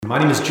My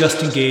name is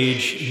Justin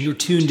Gage, and you're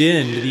tuned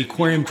in to the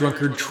Aquarium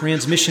Drunkard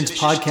Transmissions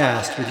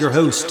podcast with your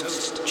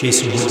host,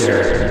 Jason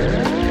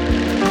Woodbury.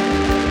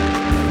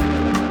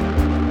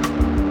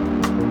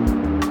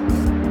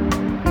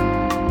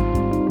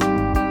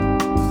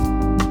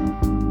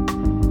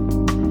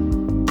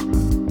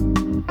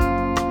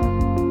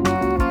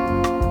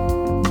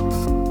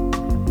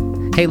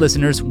 Hey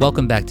listeners,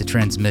 welcome back to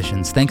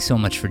Transmissions. Thanks so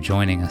much for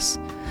joining us.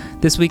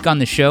 This week on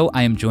the show,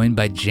 I am joined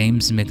by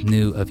James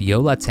McNew of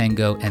Yola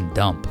Tengo and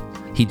Dump.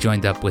 He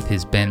joined up with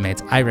his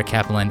bandmates Ira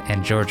Kaplan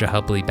and Georgia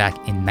Hubley back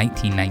in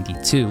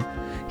 1992.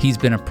 He's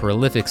been a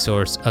prolific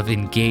source of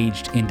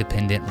engaged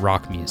independent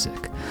rock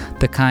music,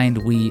 the kind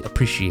we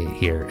appreciate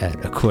here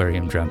at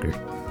Aquarium Drunkard.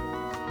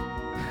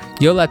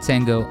 Yola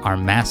Tengo are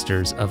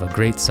masters of a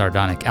great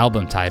sardonic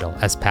album title,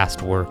 as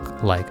past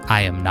work like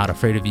I Am Not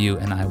Afraid of You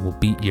and I Will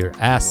Beat Your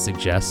Ass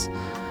suggests.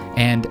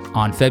 And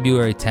on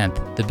February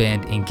 10th, the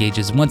band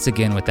engages once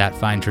again with that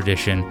fine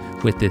tradition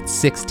with its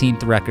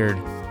 16th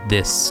record,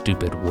 This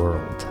Stupid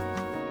World.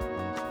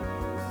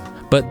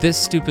 But This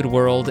Stupid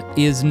World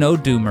is no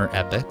doomer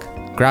epic.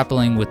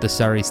 Grappling with the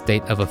sorry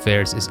state of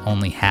affairs is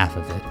only half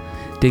of it.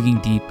 Digging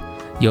deep,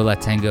 Yola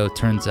Tengo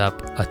turns up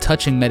a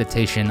touching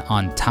meditation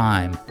on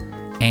time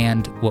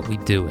and what we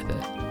do with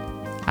it.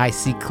 I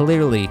see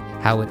clearly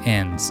how it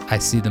ends. I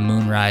see the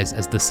moon rise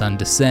as the sun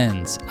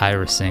descends,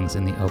 Ira sings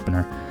in the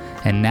opener,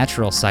 and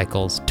natural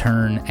cycles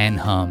turn and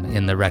hum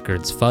in the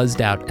record's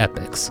fuzzed out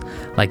epics,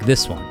 like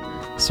this one,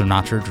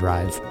 Sinatra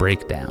Drive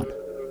Breakdown.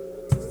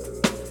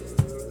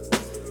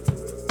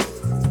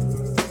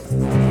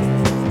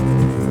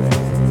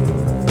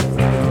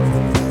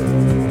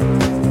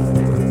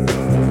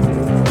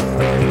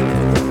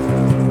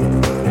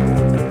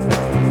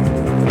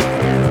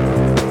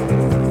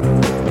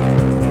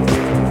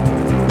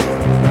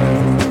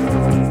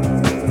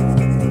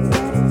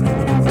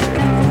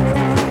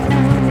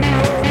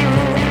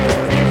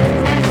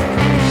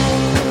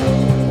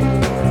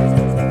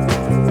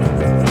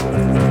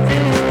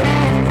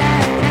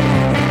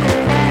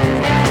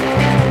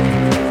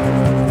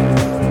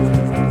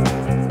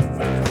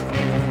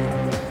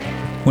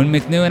 When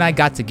McNew and I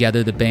got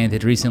together, the band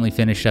had recently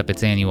finished up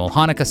its annual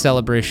Hanukkah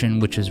celebration,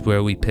 which is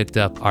where we picked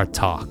up our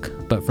talk.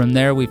 But from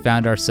there, we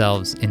found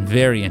ourselves in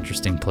very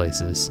interesting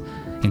places,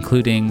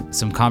 including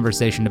some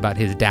conversation about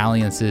his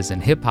dalliances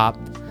in hip-hop,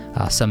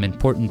 some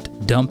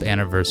important Dump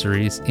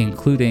anniversaries,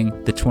 including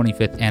the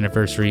 25th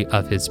anniversary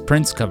of his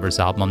Prince covers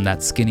album,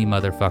 That Skinny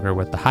Motherfucker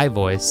with the High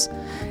Voice,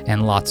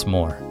 and lots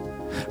more.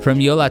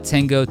 From Yola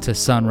Tengo to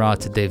Sun Ra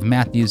to Dave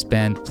Matthews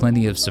Band,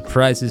 plenty of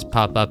surprises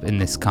pop up in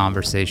this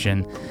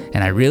conversation,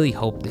 and I really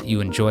hope that you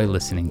enjoy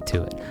listening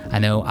to it. I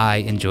know I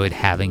enjoyed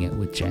having it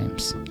with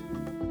James.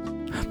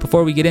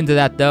 Before we get into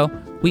that though,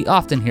 we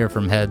often hear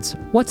from heads,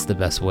 what's the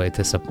best way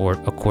to support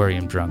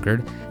Aquarium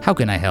Drunkard? How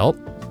can I help?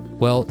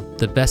 Well,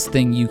 the best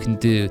thing you can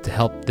do to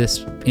help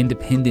this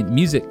independent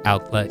music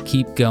outlet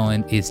keep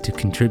going is to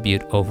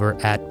contribute over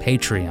at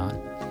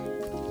Patreon.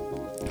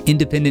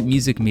 Independent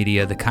music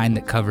media, the kind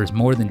that covers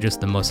more than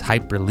just the most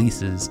hype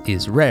releases,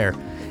 is rare.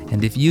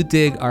 And if you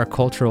dig our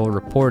cultural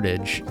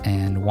reportage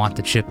and want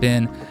to chip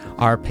in,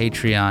 our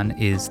Patreon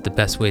is the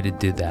best way to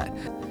do that.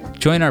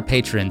 Join our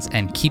patrons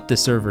and keep the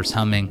servers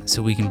humming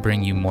so we can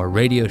bring you more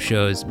radio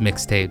shows,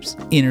 mixtapes,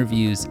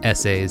 interviews,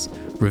 essays,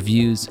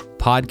 reviews,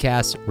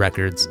 podcasts,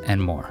 records,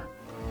 and more.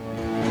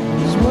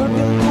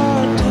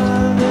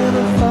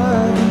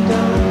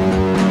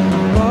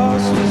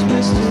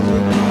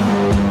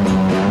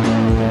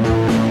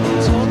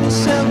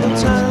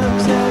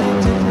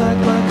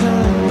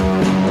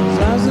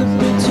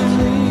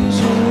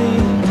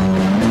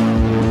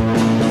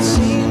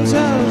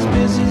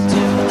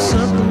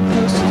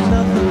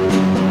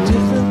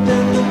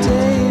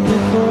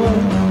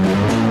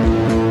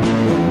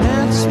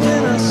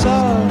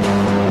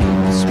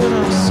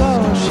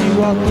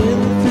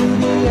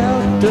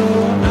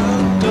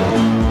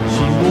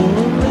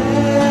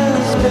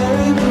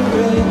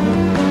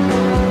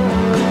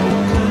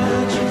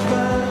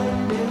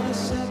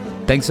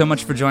 Thanks so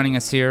much for joining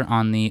us here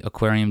on the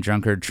Aquarium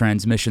Drunkard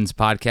Transmissions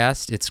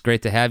podcast. It's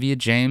great to have you,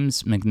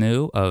 James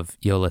McNew of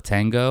Yola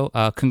Tengo.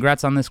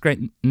 Congrats on this great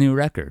new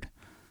record.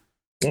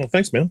 Oh,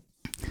 thanks, man.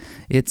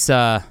 It's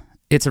a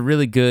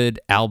really good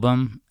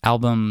album.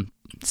 Album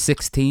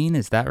 16,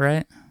 is that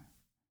right?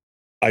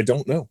 I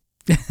don't know.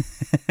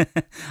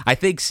 I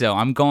think so.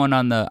 I'm going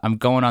on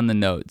the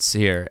notes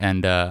here,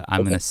 and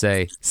I'm going to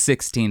say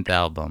 16th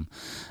album.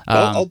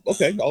 I'll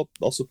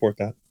support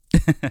that.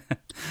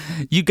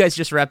 You guys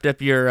just wrapped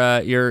up your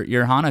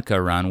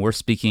Hanukkah run. We're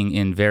speaking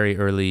in very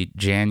early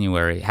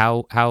January.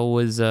 How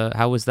was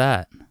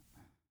that?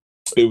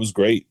 It was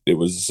great. It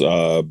was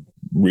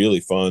really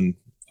fun.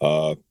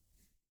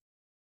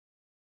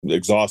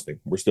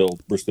 Exhausting. We're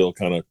still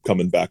kind of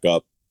coming back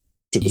up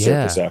to the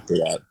surface after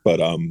that.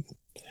 But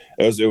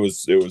it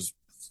was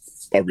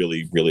a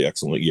really, really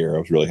excellent year. I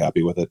was really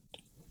happy with it.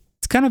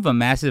 It's kind of a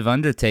massive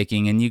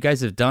undertaking, and you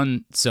guys have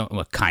done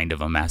kind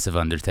of a massive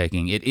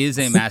undertaking. It is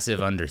a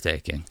massive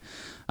undertaking.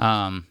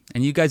 And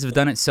you guys have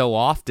done it so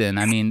often.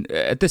 I mean,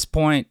 at this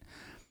point,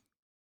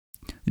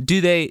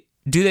 do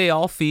they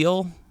all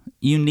feel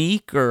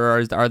unique,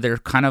 or are there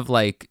kind of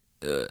like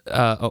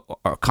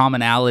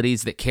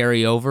commonalities that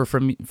carry over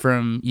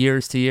from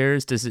years to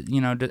years? Does it,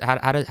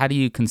 how do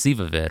you conceive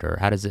of it, or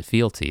how does it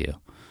feel to you?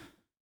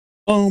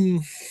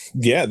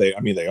 Yeah,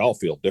 they all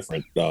feel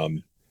different.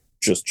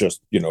 Just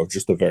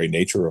the very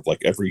nature of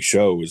like every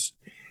show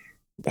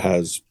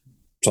has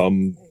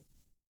some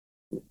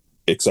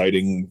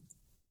exciting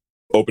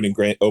opening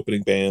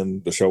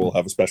band. The show will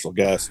have a special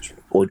guest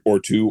or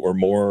two or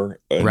more.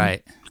 And,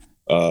 right.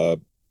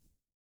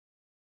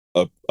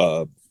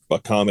 A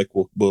comic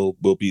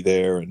will be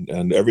there,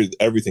 and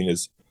everything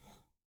is,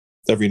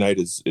 every night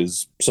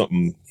is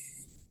something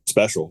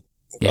special.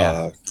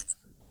 Yeah.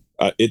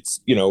 It's,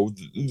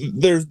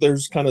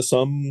 there's kind of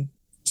some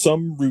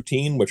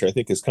routine, which I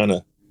think is kind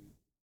of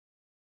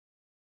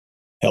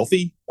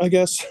healthy, I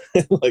guess.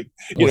 Like,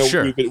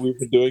 sure. we've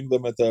been doing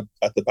them at the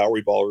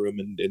Bowery Ballroom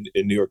in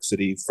New York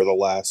City for the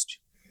last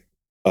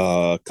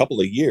couple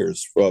of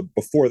years.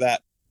 Before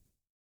that,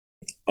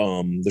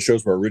 the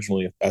shows were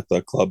originally at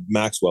the Club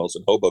Maxwell's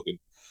in Hoboken,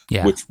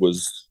 which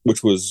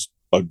was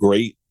a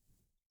great,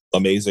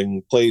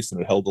 amazing place,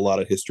 and it held a lot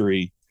of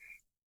history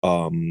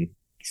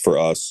for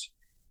us.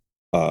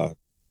 But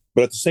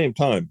at the same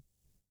time,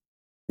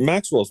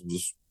 Maxwell's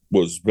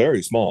was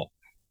very small,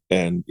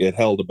 and it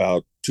held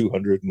about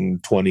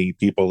 220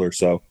 people or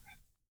so.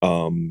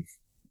 And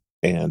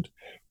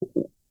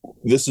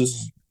this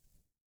is,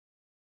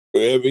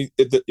 I mean,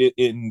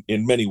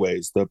 in many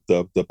ways, the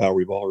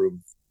Bowery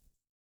Ballroom,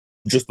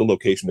 just the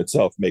location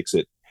itself makes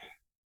it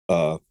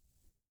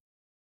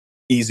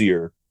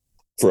easier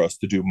for us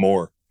to do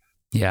more.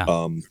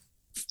 Yeah.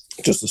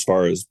 Just as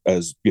far as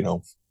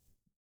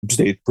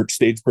stage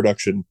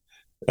production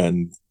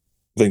and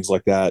things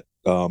like that.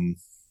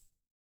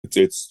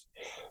 It's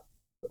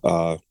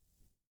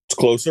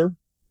closer,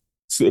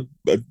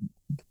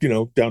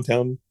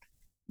 downtown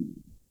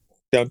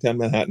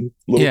Manhattan,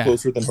 a little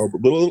closer than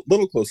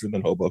little closer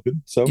than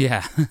Hoboken. So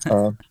yeah.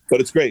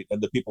 But it's great,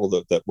 and the people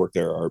that work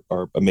there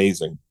are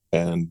amazing,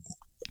 and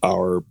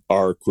our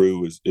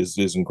crew is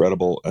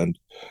incredible, and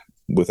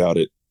without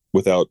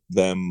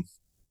them,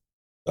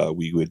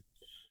 we would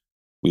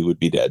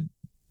be dead.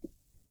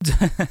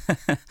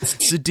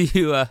 So do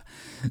you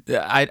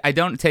I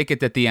don't take it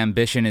that the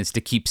ambition is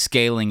to keep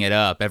scaling it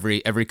up.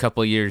 Every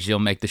couple of years you'll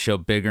make the show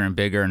bigger and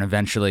bigger, and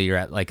eventually you're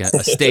at like a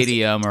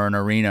stadium or an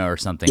arena or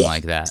something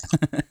like that.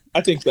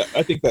 I think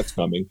that's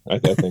coming. I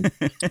think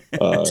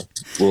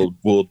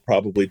we'll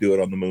probably do it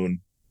on the moon.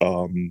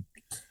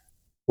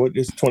 What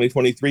is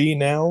 2023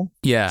 now?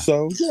 Yeah.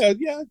 So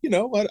yeah.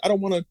 I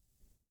don't want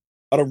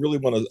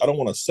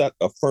to set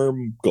a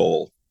firm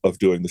goal of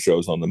doing the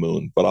shows on the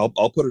moon, but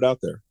I'll put it out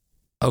there.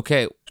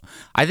 Okay,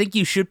 I think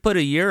you should put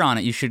a year on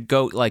it. You should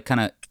go like kind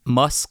of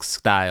Musk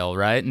style,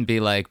 right? And be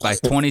like, by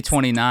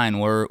 2029,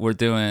 we're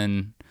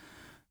doing,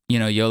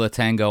 Yola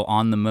Tango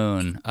on the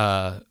moon,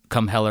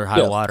 come hell or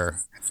high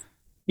water.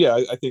 Yeah,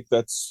 I think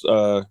that's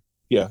I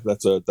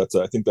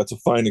think that's a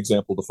fine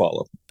example to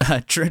follow.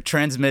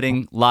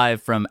 Transmitting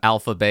live from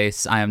Alpha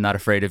Base, I am not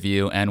afraid of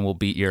you, and we'll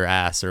beat your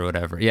ass or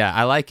whatever. Yeah,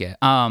 I like it.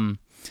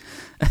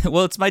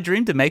 Well, it's my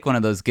dream to make one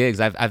of those gigs.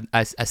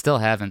 I still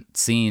haven't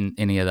seen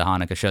any of the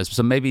Hanukkah shows,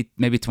 so maybe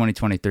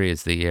 2023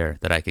 is the year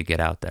that I could get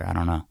out there. I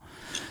don't know.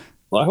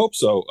 Well, I hope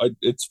so.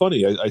 It's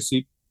funny. I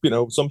see,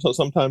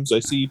 sometimes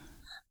I see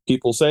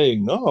people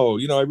saying, "Oh,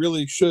 I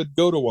really should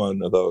go to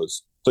one of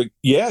those." It's like,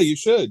 yeah, you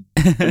should.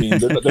 I mean,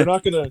 they're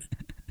not gonna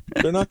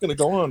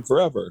go on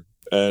forever,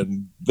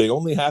 and they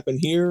only happen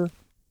here.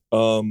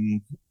 There's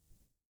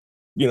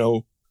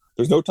no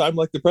time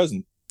like the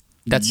present.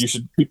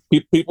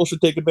 People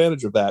should take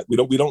advantage of that. We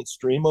don't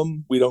stream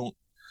them. We don't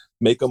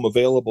make them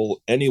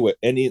available in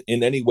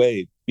any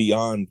way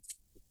beyond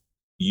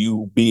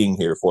you being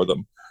here for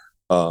them,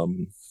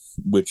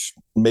 which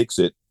makes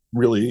it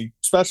really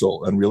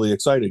special and really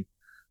exciting.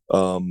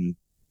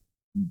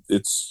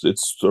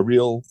 It's a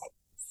real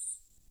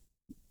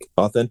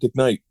authentic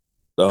night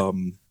of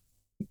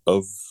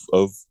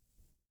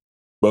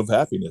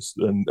happiness,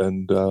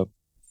 and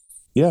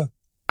yeah.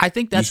 I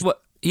think that's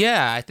what.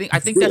 Yeah, I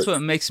think that's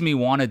what makes me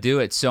want to do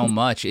it so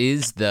much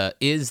is the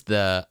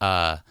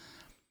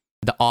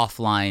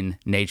offline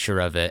nature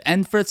of it,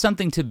 and for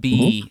something to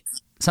be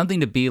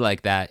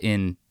like that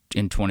in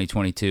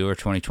 2022 or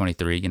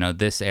 2023.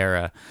 This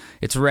era,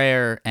 it's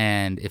rare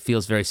and it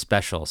feels very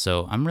special.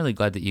 So I'm really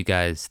glad that you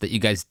guys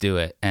do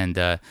it, and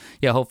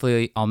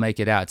hopefully I'll make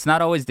it out. It's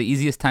not always the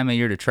easiest time of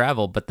year to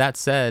travel, but that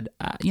said,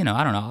 I don't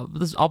know.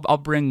 I'll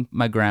bring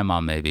my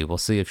grandma. Maybe we'll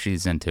see if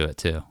she's into it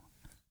too.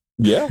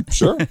 Yeah,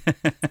 sure.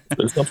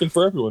 There's something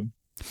for everyone.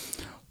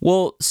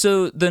 Well,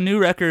 so the new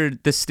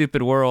record, This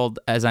Stupid World,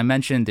 as I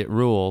mentioned, it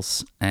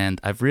rules,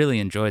 and I've really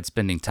enjoyed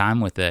spending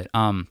time with it.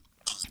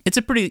 It's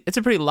a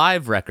pretty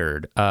live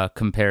record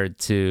compared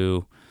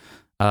to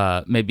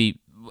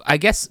maybe, I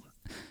guess,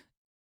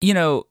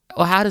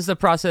 how does the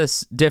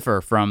process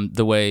differ from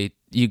the way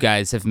you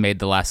guys have made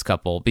the last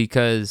couple,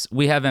 because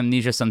We Have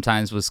Amnesia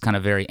Sometimes was kind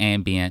of very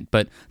ambient,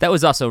 but that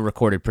was also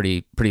recorded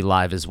pretty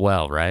live as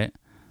well, right?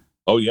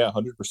 Oh yeah,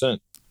 100%.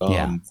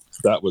 Yeah.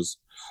 That was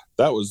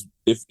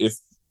if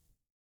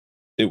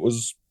it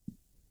was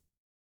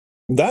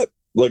that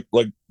like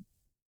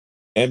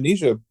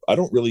Amnesia, I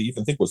don't really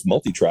even think was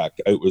multi-track.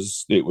 It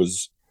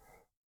was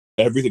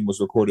everything was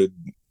recorded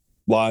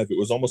live. It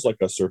was almost like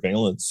a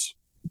surveillance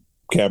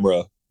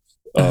camera,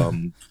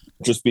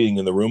 just being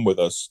in the room with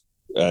us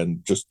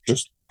and just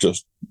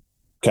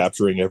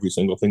capturing every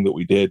single thing that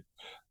we did.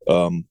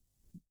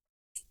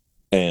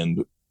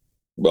 And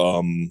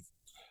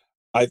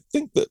I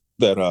think that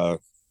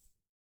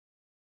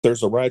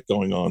There's a Riot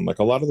Going On, like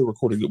a lot of the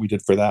recording that we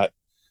did for that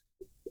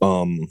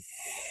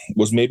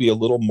was maybe a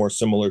little more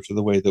similar to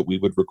the way that we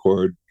would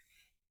record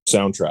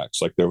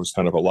soundtracks. Like there was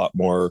kind of a lot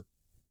more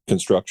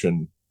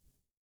construction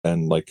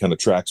and like kind of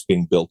tracks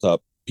being built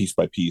up piece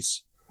by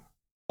piece.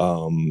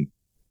 But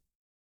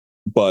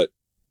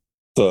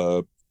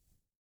the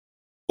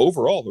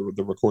overall,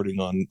 the recording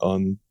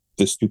on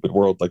This Stupid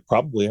World, like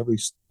probably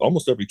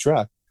almost every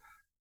track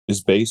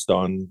is based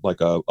on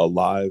like a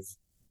live,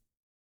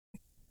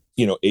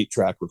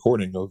 8-track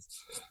recording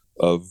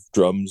of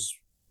drums,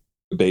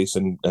 bass,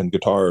 and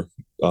guitar.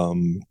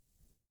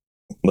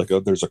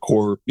 There's a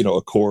core,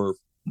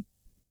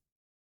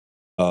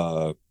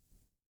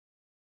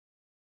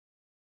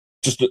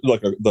 just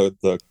like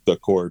the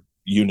core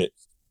unit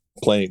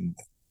playing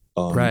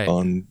Right.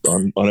 on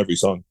every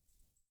song.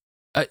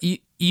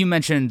 You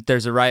mentioned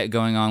There's a Riot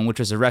Going On, which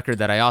was a record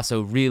that I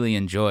also really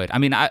enjoyed. I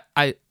mean, I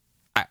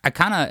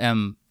kind of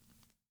am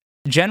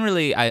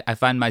generally, I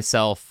find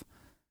myself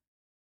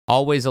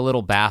always a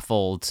little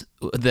baffled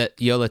that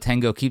Yo La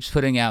Tengo keeps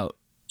putting out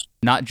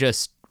not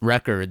just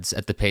records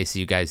at the pace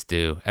you guys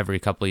do every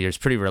couple of years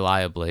pretty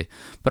reliably,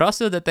 but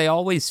also that they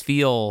always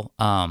feel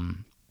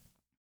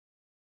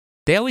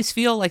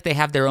like they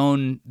have their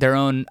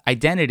own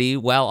identity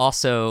while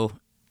also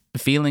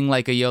feeling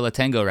like a Yo La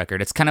Tengo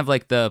record. It's kind of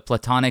like the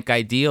platonic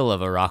ideal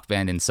of a rock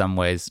band in some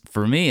ways,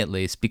 for me at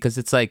least, because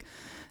it's like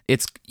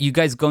you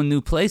guys go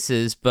new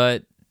places,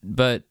 but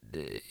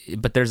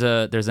there's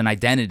an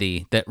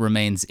identity that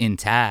remains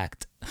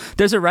intact.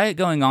 There's a Riot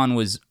Going On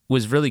was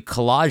really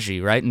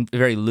collagey, right, and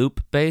very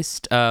loop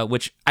based,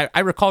 which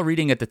I recall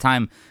reading at the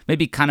time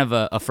maybe kind of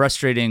a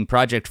frustrating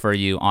project for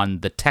you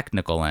on the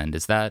technical end.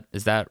 Is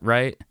that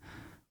right?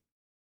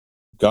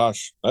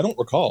 Gosh, I don't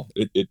recall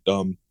it.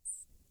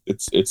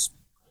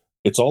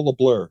 It's all a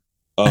blur.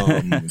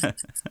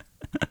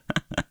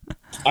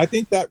 I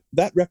think that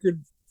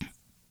record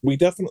we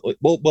definitely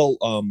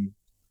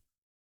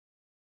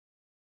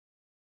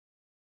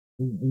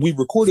we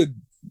recorded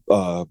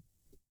most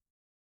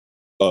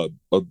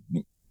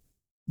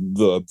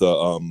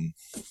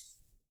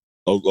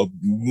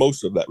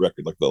of that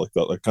record, like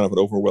kind of an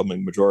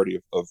overwhelming majority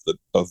of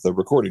the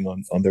recording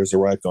on There's a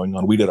Riot Going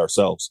On we did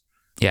ourselves.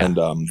 Yeah. And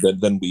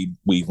then we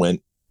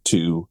went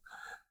to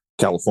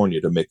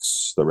California to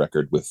mix the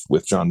record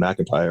with John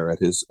McIntyre at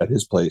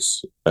his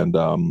place. And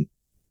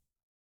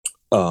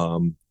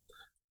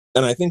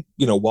I think,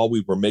 while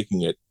we were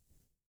making it,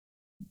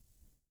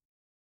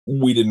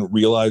 we didn't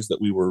realize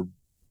that we were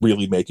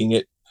really making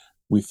it.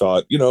 We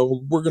thought,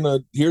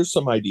 here's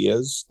some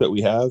ideas that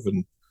we have,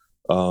 and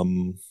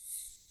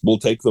we'll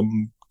take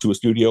them to a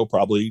studio,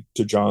 probably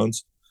to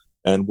John's,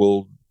 and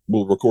we'll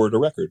record a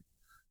record.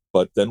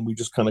 But then we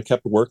just kind of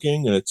kept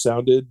working, and it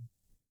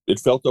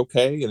felt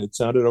okay, and it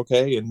sounded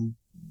okay, and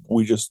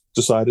we just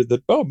decided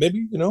that,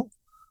 maybe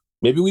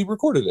we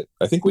recorded it.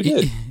 I think we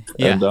did.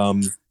 Yeah.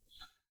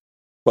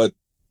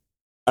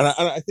 And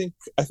I think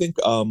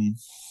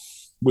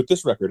with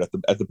this record at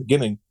the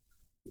beginning,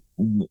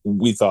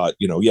 we thought,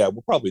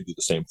 we'll probably do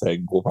the same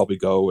thing. We'll probably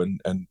go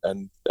and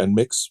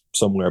mix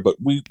somewhere. But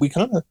we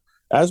kind of,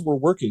 as we're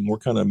working, we're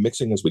kind of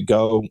mixing as we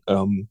go.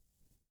 And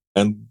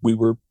we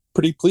were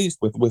pretty pleased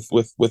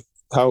with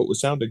how it was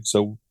sounding.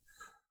 So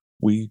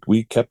we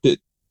kept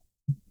it,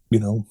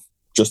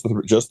 just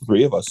the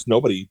three of us.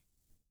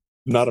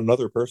 Not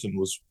another person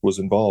was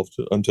involved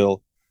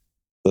until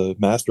the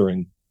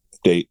mastering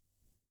date.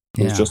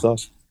 It was just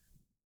us.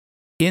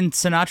 In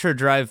Sinatra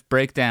Drive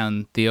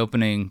Breakdown, the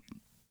opening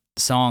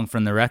song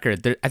from the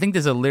record, I think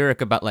there's a lyric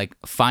about like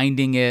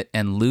finding it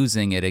and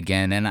losing it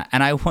again, and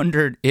I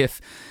wondered if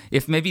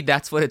maybe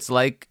that's what it's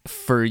like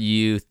for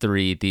you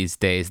three these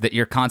days, that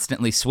you're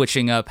constantly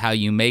switching up how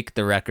you make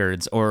the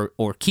records, or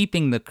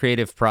keeping the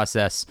creative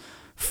process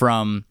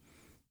from,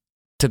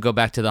 to go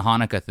back to the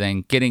Hanukkah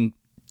thing, getting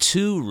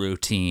too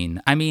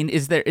routine. I mean,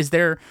 is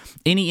there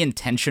any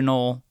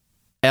intentional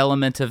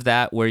element of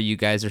that where you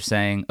guys are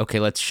saying, okay,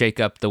 let's shake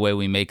up the way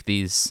we make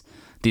these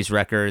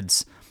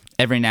records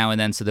every now and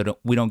then so that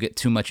we don't get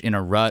too much in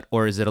a rut?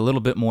 Or is it a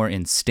little bit more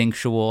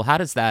instinctual? How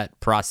does that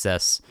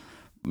process,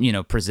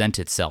 present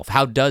itself?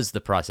 How does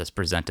the process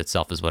present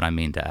itself is what I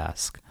mean to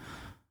ask.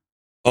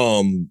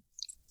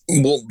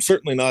 Well,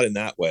 certainly not in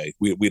that way.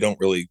 We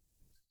don't really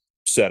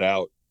set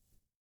out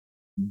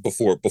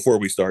before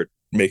we start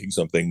making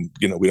something,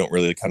 we don't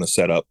really kind of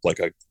set up like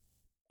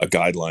a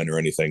guideline or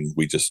anything.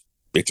 It just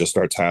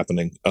starts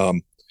happening.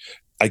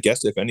 I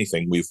guess if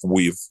anything,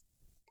 we've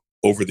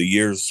over the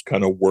years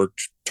kind of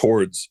worked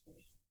towards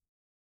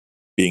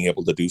being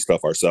able to do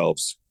stuff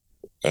ourselves,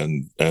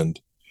 and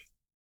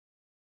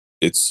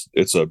it's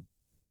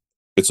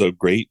a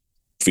great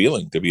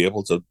feeling to be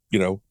able to,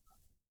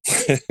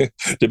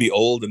 to be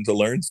old and to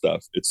learn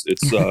stuff. It's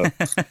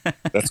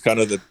that's kind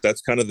of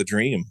the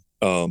dream.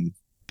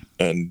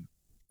 And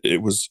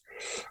it was,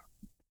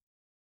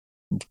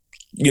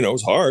 it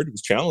was hard, it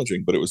was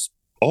challenging, but it was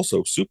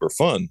also super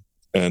fun.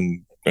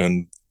 And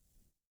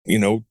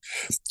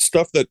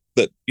stuff that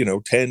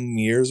 10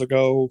 years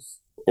ago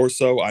or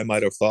so I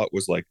might have thought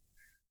was like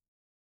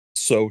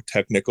so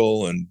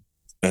technical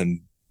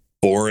and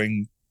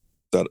boring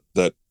that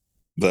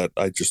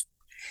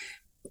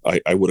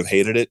I would have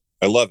hated it.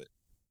 I love it.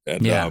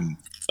 And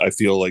I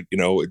feel like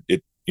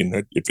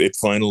it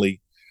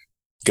finally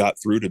got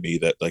through to me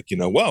that, like,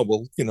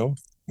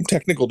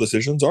 technical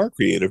decisions are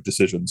creative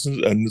decisions.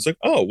 And it's like,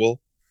 oh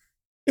well,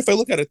 if I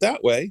look at it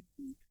that way,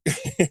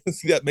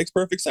 that makes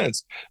perfect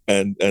sense,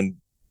 and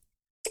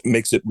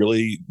makes it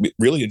really,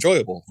 really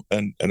enjoyable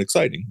and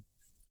exciting.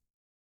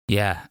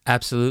 Yeah,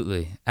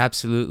 absolutely.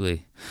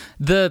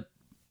 The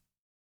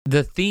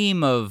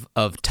theme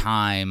of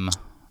time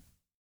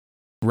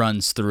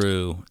runs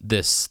through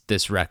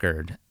this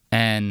record,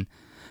 and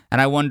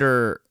I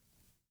wonder,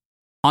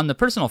 on the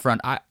personal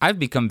front, I've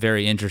become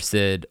very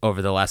interested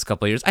over the last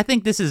couple of years. I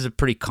think this is a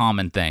pretty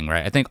common thing,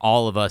 right? I think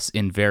all of us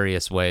in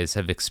various ways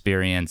have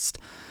experienced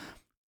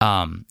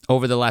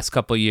over the last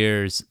couple of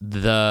years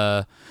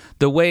the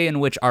way in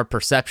which our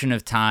perception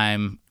of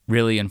time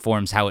really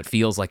informs how it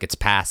feels like it's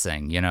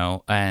passing,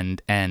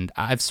 and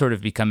I've sort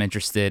of become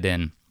interested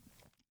in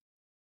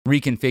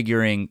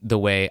reconfiguring the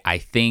way I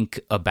think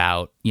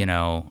about,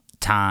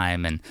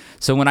 time. And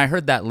so when I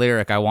heard that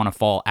lyric, I want to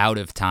fall out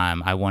of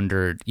time, I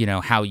wondered,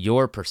 how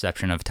your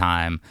perception of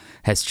time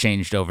has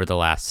changed over the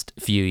last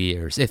few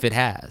years, if it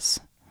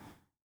has.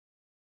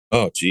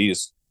 Oh,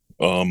 geez.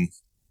 I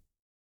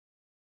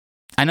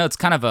know it's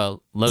kind of a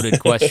loaded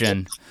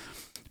question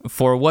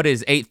for what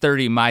is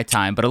 8:30 my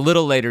time, but a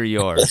little later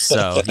yours,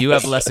 so you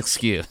have less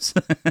excuse.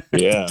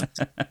 Yeah,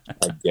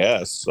 I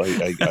guess.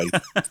 I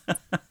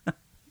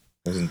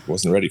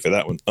wasn't ready for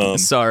that one.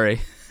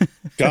 Sorry.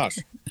 Gosh,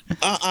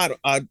 I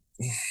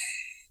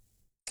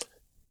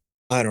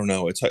don't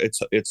know.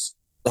 It's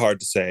hard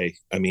to say.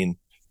 I mean,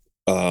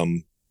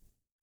 when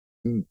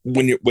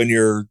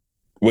you're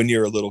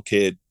a little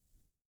kid,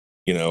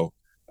 a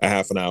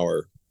half an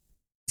hour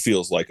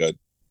feels like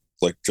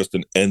just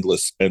an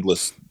endless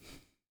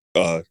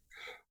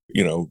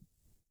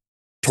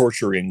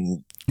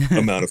torturing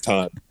amount of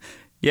time.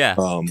 Yeah.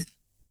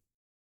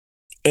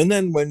 And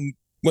then when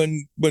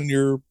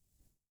you're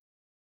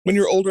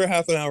older,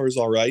 half an hour is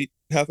all right.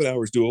 Half an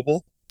hour is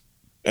doable.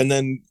 And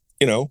then,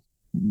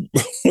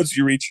 once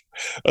you reach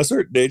a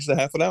certain age, the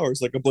half an hour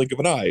is like a blink of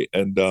an eye.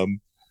 And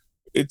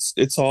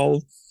it's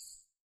all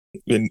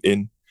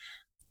in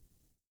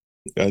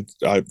I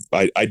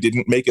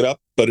didn't make it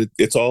up, but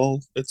it's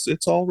all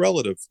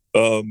relative.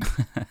 Yeah.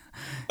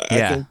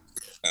 I think,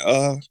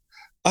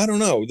 I don't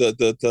know,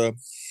 the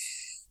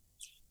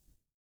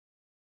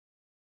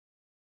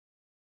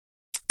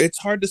it's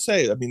hard to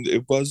say. I mean,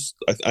 it was,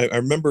 I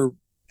remember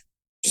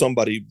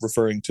somebody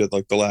referring to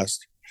like the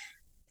last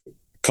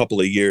couple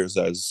of years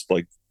as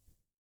like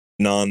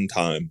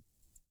non-time,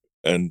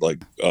 and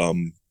like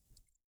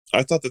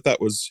I thought that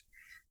was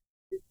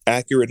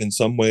accurate in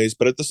some ways,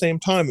 but at the same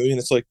time, I mean,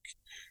 it's like,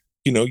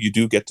 you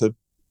do get to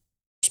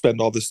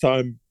spend all this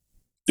time.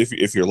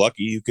 If you're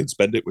lucky, you can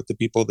spend it with the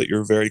people that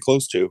you're very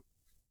close to.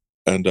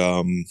 And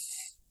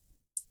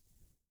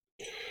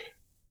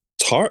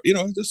it's hard,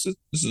 this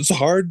is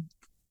hard.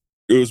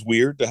 It was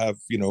weird to have,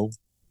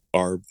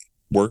 our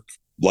work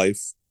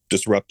life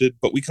disrupted,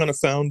 but we kind of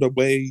found a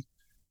way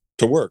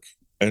to work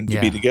and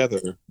to be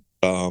together.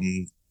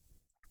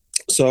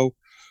 So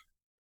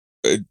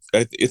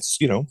it's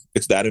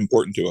it's that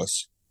important to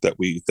us that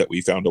we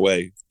found a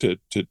way to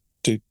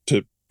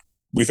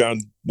we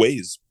found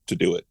ways to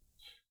do it.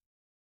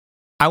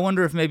 I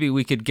wonder if maybe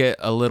we could get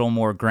a little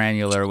more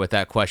granular with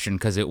that question,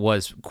 because it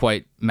was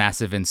quite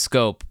massive in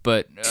scope.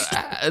 But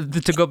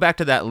to go back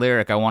to that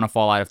lyric, I want to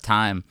fall out of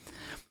time.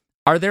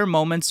 Are there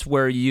moments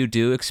where you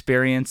do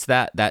experience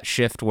that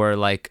shift where,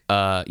 like,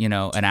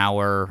 an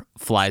hour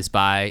flies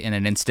by in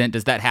an instant?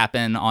 Does that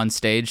happen on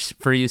stage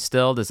for you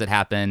still? Does it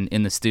happen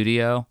in the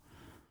studio?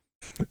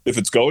 If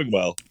it's going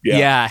well, yeah.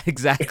 Yeah,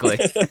 exactly.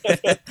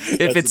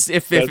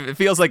 If it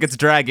feels like it's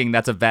dragging,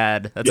 that's a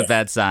bad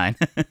sign.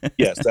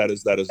 Yes, that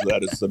is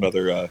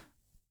another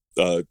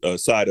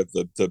side of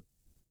the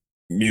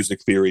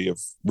music theory of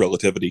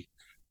relativity.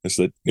 Is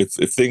that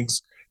if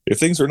things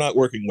are not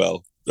working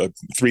well,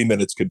 3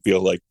 minutes can feel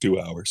like 2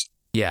 hours.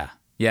 Yeah.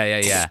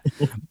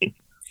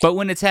 But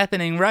when it's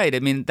happening right, I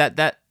mean,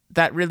 that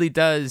really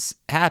does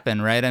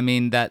happen, right? I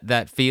mean,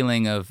 that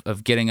feeling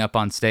of getting up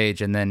on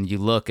stage and then you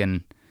look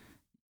and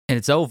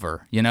it's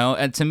over,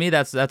 And to me,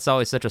 that's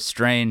always such a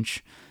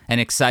strange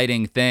and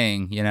exciting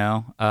thing,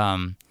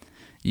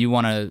 you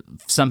want to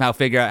somehow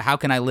figure out how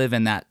can I live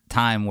in that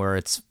time where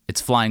it's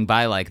flying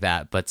by like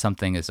that, but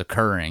something is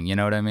occurring. You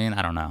know what I mean?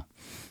 I don't know.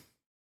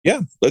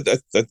 Yeah, but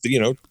that's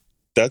to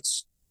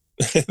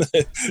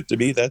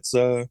me, that's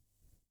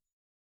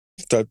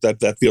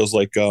that feels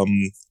like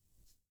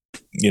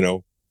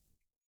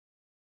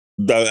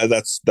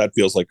that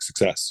feels like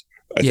success.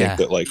 I think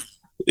that, like,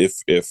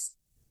 if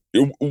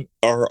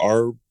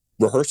our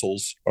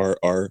rehearsals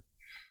are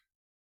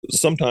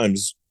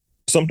sometimes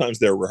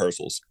they're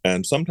rehearsals,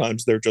 and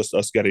sometimes they're just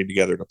us getting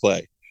together to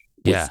play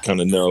with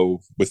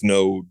with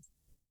no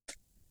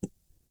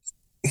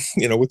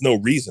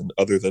reason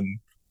other than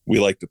we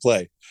like to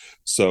play.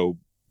 So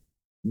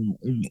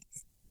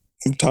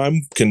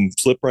time can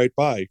slip right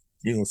by.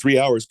 3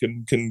 hours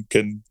can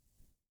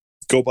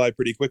go by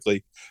pretty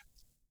quickly,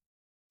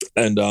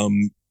 and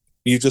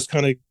you just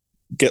kind of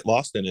get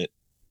lost in it,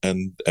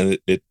 and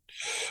it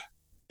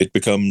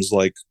becomes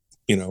like,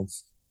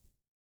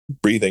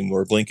 breathing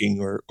or blinking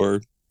or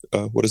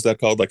what is that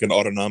called, like an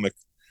autonomic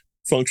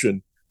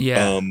function.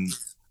 And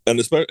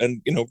especially,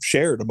 and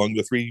shared among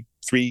the three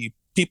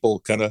people,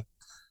 kind of,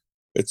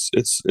 it's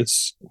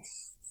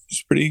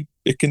pretty,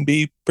 it can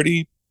be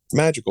pretty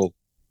magical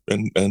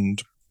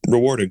and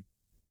rewarding.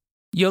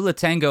 Yo La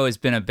Tengo has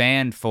been a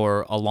band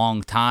for a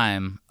long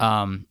time.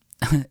 I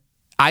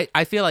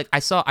feel like I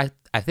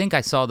think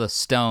I saw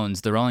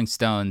the Rolling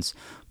Stones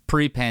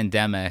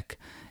pre-pandemic,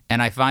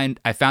 and I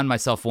found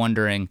myself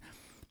wondering,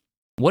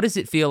 what does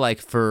it feel like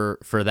for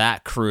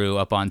that crew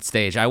up on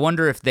stage? I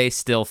wonder if they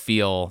still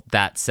feel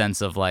that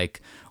sense of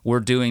like, we're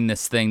doing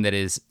this thing that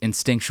is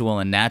instinctual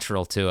and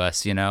natural to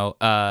us,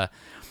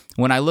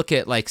 when I look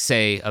at, like,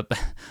 say,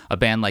 a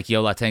band like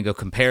Yo La Tengo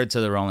compared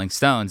to the Rolling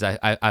Stones,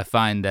 I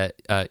find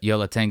that Yo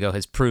La Tengo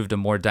has proved a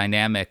more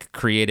dynamic,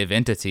 creative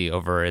entity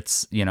over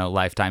its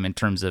lifetime in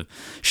terms of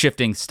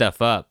shifting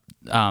stuff up.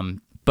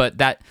 But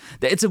that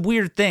it's a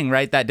weird thing,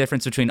 right? That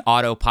difference between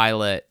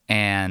autopilot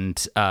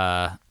and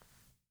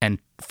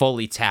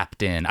fully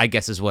tapped in, I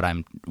guess, is what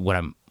I'm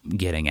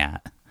getting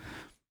at.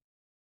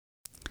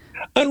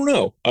 I don't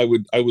know. I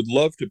would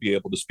love to be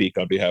able to speak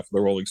on behalf of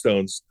the Rolling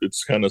Stones.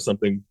 It's kind of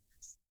something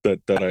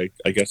that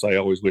I guess I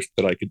always wished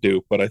that I could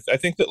do. But I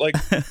think that, like,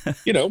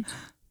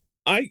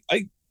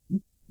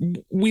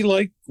 we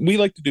like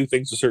to do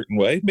things a certain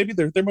way. Maybe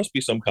there must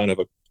be some kind of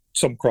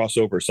some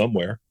crossover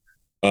somewhere.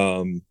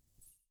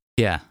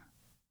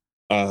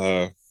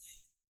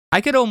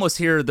 I could almost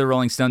hear the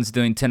Rolling Stones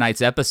doing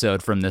tonight's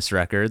episode from this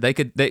record. They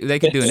could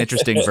do an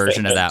interesting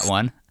version of that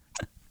one.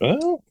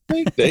 Well,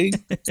 they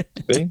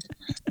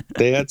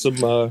had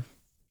some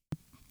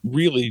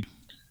really,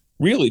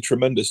 really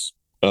tremendous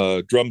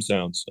drum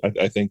sounds.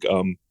 I think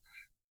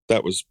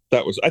that was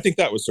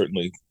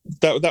certainly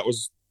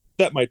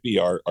that might be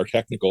our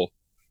technical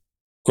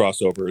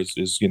crossover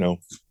is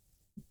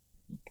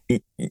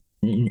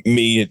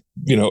me.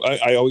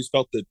 I always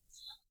felt that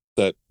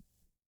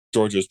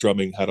George's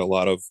drumming had a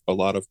lot of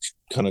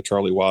kind of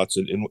Charlie Watts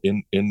in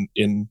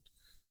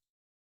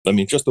I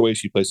mean, just the way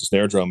she plays the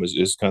snare drum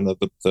is kind of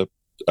the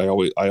I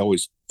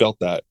always felt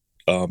that,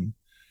 and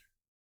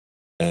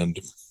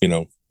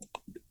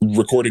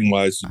recording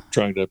wise,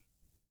 trying to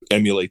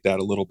emulate that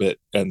a little bit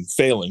and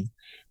failing,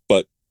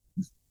 but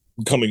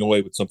coming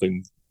away with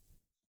something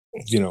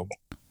that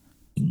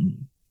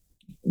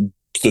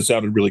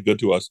sounded really good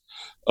to us.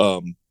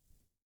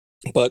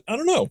 But I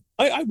don't know.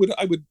 I would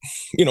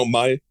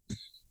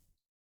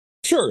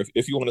sure,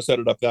 if you want to set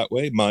it up that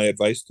way, my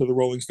advice to the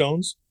Rolling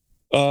Stones,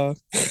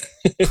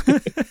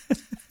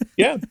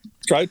 yeah,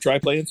 try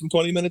playing some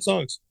 20-minute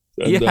songs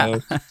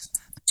and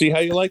see how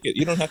you like it.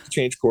 You don't have to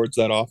change chords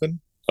that often.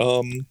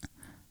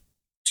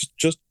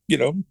 Just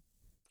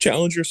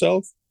challenge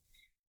yourself,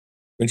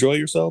 enjoy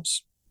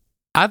yourselves.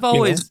 I've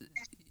always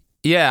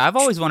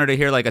wanted to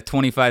hear like a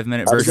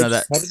 25-minute version of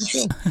that. How did you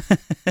feel?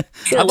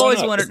 Sure,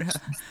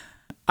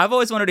 I've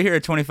always wanted to hear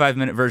a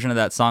 25-minute version of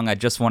that song. I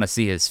just want to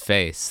see his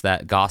face.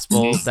 That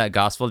gospel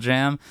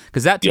jam,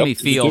 because that to me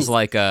feels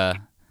like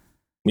a.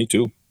 Me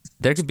too.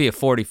 There could be a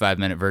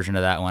 45-minute version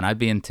of that one. I'd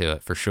be into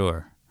it for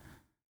sure.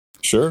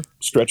 Sure.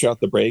 Stretch out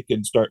the break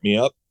and start me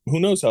up. Who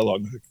knows how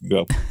long it can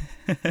go.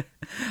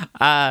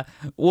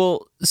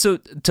 Well, so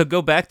to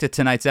go back to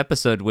tonight's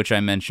episode, which I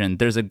mentioned,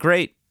 there's a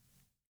great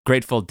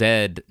Grateful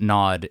Dead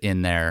nod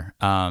in there.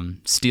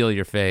 Steal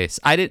Your Face.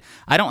 I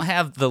don't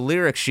have the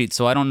lyric sheet,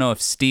 so I don't know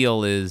if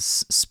steal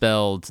is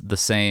spelled the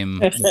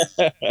same.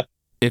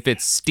 If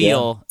it's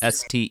steel,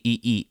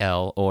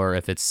 Steel, or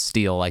if it's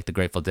steel like the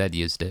Grateful Dead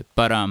used it.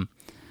 But I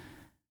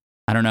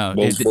don't know.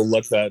 We'll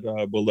leave that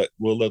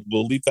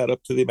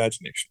up to the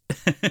imagination.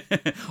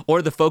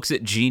 Or the folks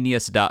at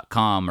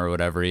genius.com or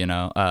whatever,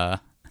 Yeah,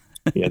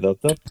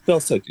 they'll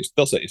set you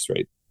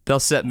straight. They'll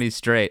set me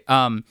straight.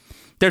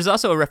 There's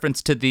also a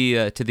reference to the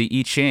I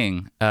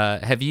Ching.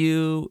 Have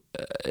you?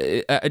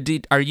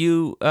 Are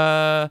you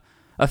a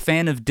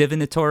fan of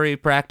divinatory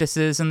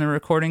practices in the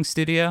recording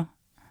studio?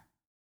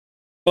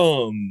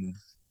 I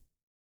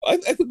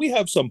think we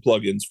have some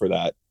plugins for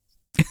that.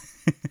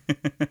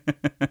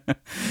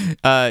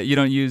 You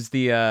don't use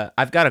the.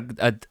 I've got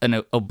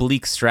an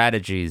oblique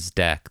strategies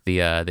deck,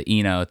 the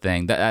Eno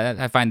thing. That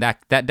I find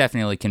that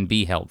definitely can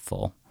be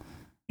helpful.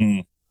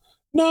 Mm.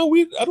 No,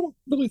 I don't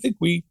really think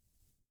we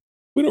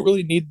don't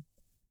really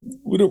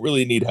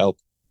need help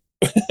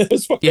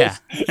as far Yeah.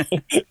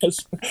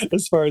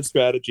 as far as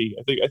strategy.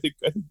 I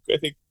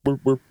think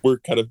we're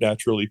kind of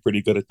naturally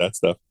pretty good at that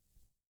stuff.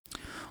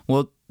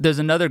 Well, there's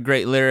another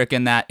great lyric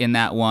in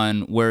that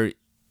one where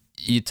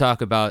you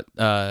talk about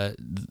I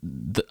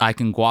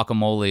can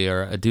guacamole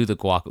or do the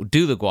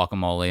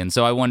guacamole, and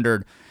so I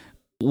wondered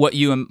what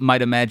you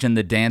might imagine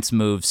the dance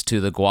moves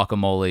to the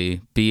guacamole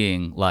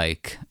being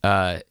like,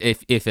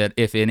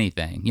 if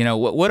anything. You know,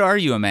 what are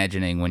you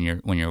imagining when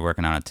you're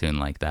working on a tune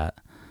like that?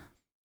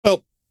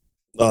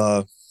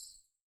 Well,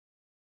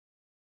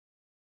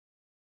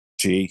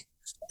 gee,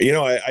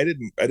 I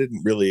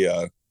didn't really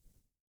I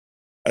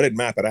didn't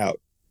map it out.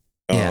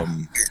 Yeah.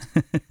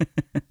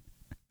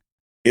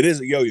 It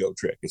is a yo-yo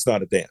trick. It's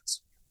not a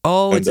dance.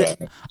 Oh,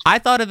 I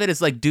thought of it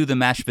as like do the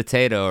mashed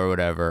potato or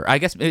whatever. I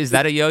guess, is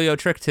that a yo-yo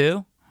trick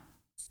too?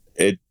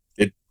 It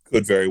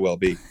could very well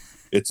be.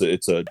 It's I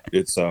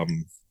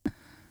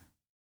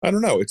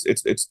don't know.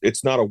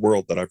 It's not a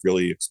world that I've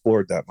really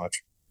explored that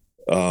much.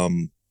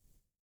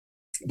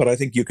 But I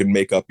think you can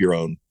make up your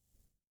own.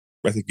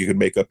 I think you can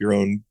make up your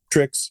own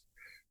tricks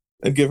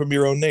and give them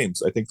your own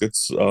names. I think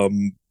it's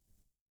the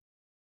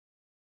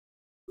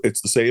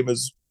same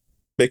as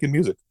making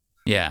music.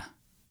 Yeah.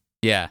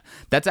 Yeah.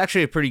 That's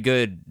actually a pretty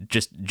good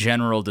just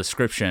general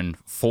description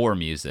for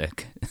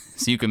music.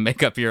 So you can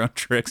make up your own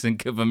tricks and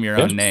give them your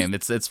own name.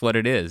 It's what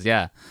it is.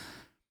 Yeah.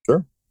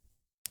 Sure.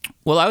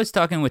 Well, I was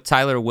talking with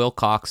Tyler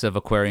Wilcox of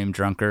Aquarium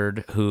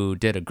Drunkard, who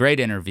did a great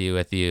interview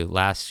with you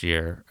last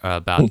year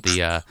about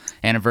the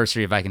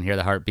anniversary of I Can Hear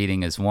the Heart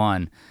Beating As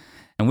One.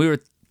 And we were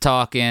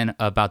talking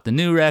about the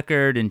new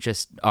record and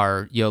just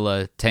our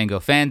Yola Tango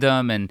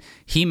fandom, and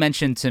he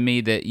mentioned to me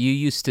that you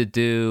used to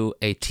do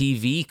a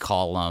TV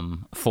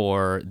column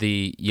for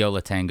the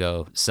Yola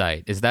Tango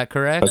site. Is that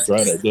correct? That's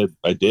right.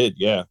 I did.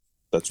 Yeah,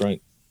 that's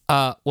right.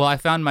 Well, I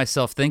found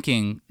myself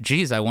thinking,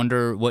 geez, I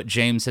wonder what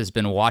James has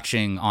been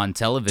watching on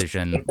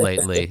television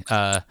lately.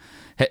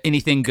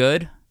 Anything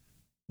good?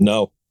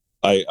 No,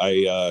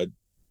 I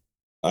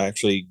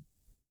actually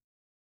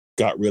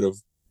got rid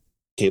of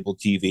cable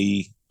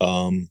TV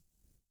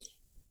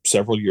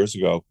several years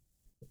ago.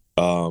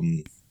 I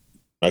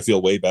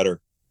feel way better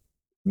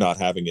not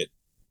having it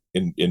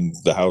in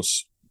the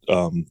house.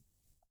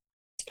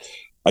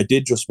 I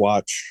did just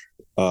watch.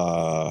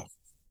 I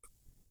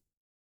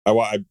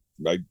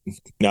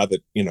now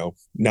that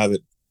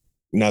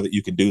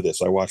you can do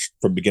this, I watched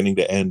from beginning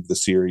to end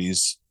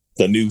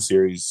the new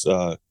series,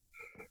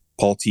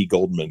 Paul T.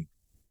 Goldman,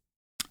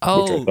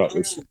 which I thought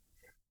was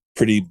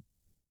pretty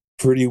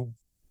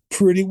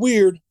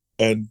weird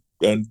and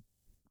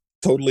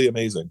totally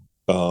amazing.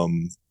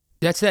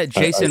 That's that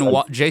Jason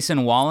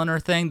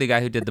Walliner thing, the guy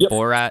who did the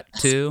Borat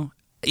too.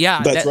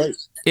 Yeah, that's right.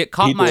 It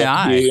caught my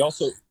eye.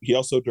 He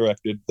also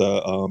directed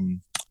the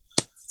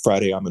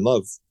Friday I'm in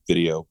Love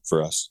video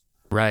for us.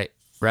 Right.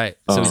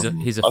 So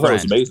he's a I friend. thought it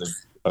was amazing.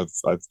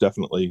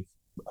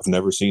 I've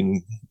never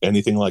seen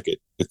anything like it.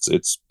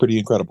 It's pretty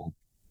incredible.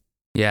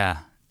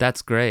 Yeah,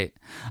 that's great.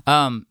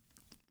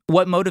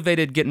 What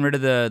motivated getting rid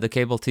of the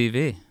cable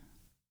TV?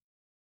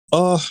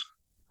 I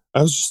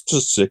was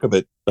just sick of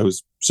it. I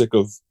was sick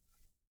of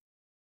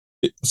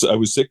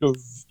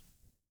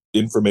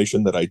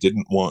information that I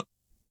didn't want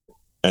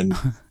and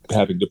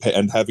having to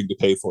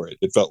pay for it.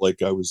 It felt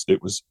like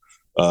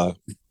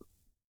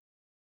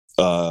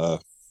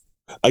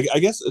I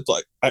guess it's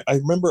like I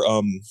remember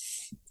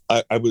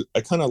I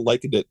kind of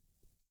likened it.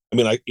 I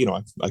mean, I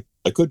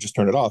could just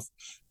turn it off,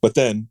 but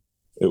then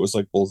it was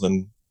like, well,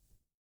 then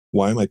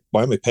why am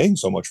I paying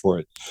so much for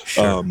it?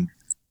 Sure.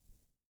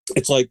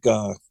 It's like,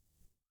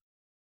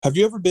 have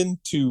you ever been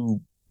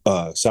to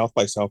South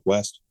by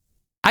Southwest?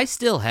 I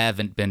still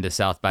haven't been to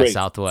South by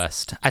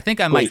Southwest. I think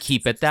I might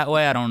keep it that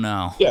way. I don't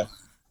know. Yeah,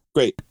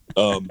 great.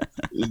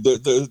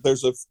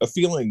 There's a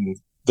feeling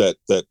that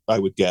I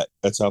would get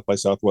at South by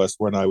Southwest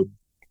when I would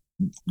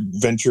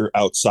venture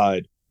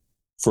outside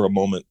for a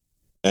moment,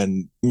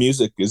 and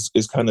music is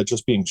kind of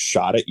just being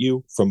shot at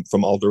you from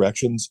all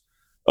directions,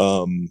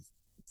 and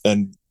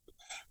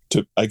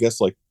to, I guess,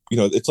 like,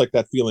 it's like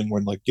that feeling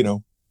when, like,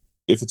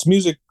 if it's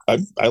music,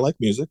 I like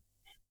music,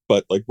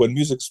 but like when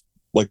music's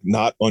like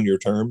not on your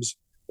terms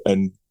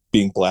and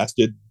being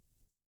blasted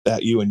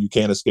at you and you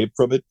can't escape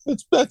from it,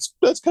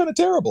 that's kind of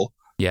terrible.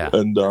 Yeah.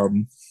 And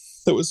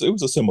it was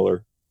a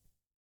similar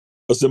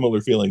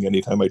feeling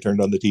anytime I turned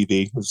on the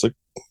TV. It was like,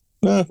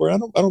 I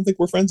don't think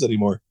we're friends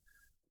anymore.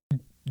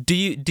 Do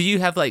you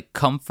have like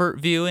comfort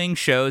viewing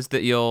shows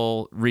that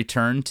you'll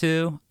return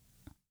to?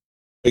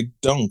 I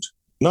don't.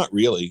 Not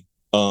really.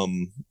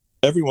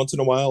 Every once in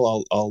a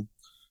while I'll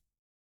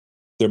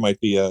there might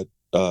be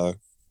I'll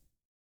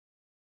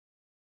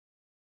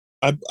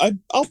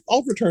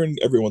return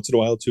every once in a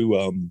while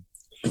to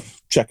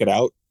check it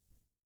out.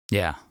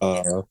 Yeah.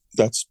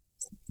 That's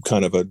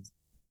kind of a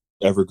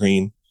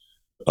evergreen.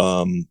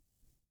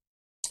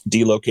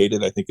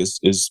 Delocated, I think,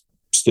 is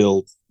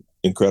still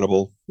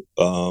incredible.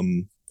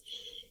 The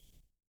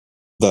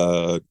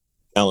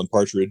Alan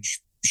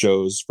Partridge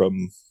shows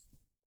from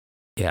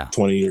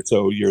 20 or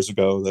so years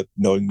ago, that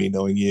Knowing Me,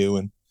 Knowing You,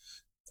 and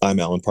I'm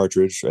Alan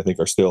Partridge, I think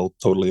are still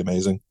totally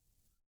amazing.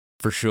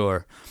 For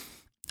sure.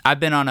 I've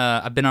been on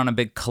a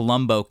big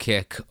Columbo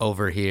kick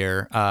over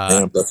here.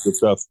 Damn, that's good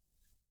stuff.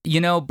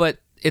 But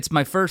it's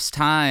my first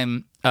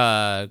time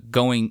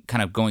going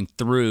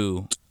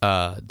through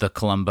the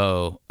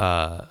Columbo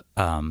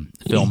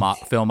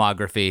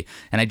filmography,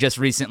 and I just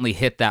recently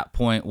hit that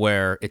point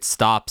where it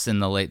stops in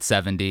the late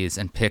 70s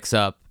and picks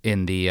up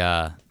in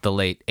the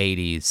late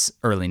 80s,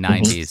 early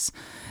 90s.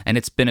 And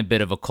it's been a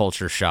bit of a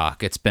culture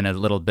shock. It's been a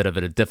little bit of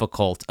a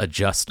difficult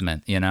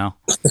adjustment,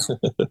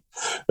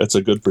 That's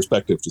a good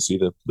perspective to see.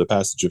 The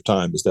passage of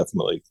time is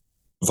definitely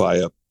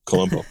via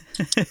Columbo.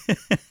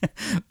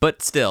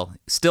 But still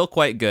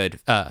quite good.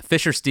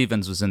 Fisher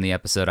Stevens was in the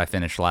episode I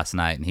finished last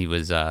night, and he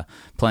was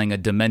playing a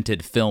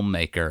demented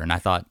filmmaker, and I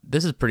thought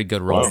this is a pretty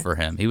good role for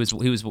him. He was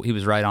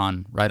right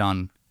on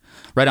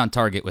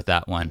target with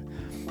that one.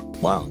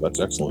 Wow, that's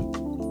excellent.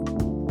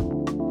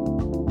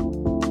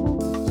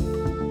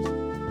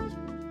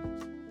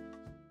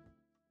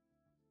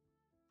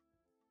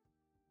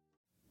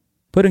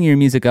 Putting your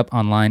music up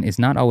online is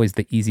not always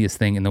the easiest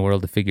thing in the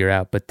world to figure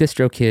out, but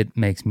DistroKid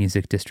makes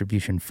music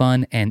distribution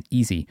fun and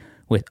easy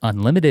with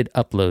unlimited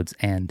uploads,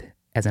 and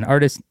as an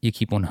artist, you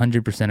keep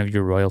 100% of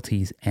your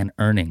royalties and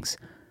earnings.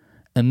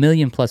 1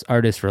 million plus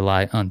artists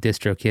rely on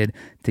DistroKid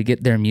to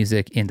get their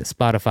music into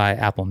Spotify,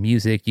 Apple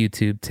Music,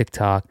 YouTube,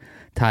 TikTok,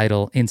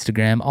 Tidal,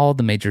 Instagram, all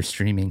the major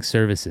streaming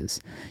services.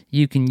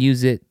 You can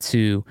use it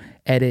to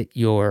edit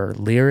your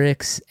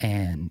lyrics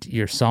and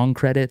your song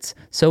credits.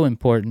 So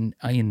important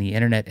in the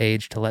internet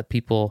age to let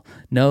people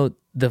know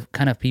the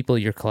kind of people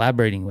you're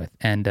collaborating with.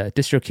 And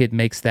DistroKid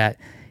makes that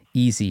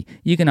easy.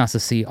 You can also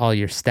see all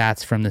your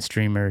stats from the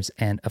streamers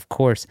and, of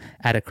course,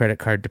 add a credit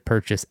card to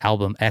purchase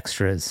album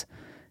extras.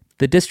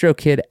 The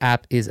DistroKid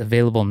app is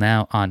available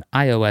now on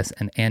iOS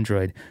and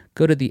Android.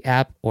 Go to the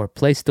app or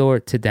Play Store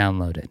to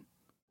download it.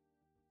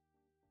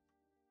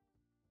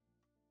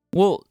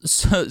 Well,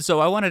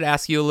 so I wanted to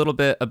ask you a little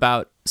bit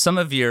about some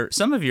of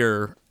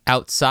your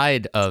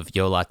outside of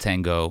Yo La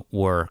Tengo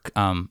work.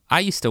 I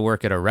used to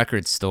work at a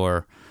record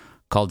store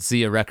called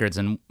Zia Records,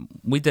 and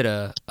we did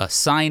a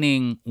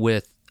signing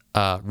with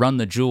Run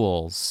the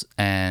Jewels,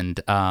 and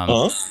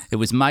it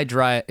was my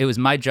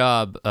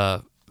job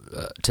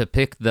to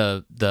pick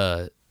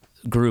the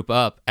group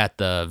up at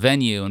the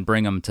venue and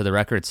bring them to the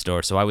record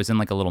store. So I was in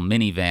like a little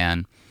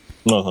minivan,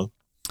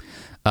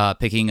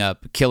 picking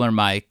up Killer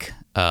Mike.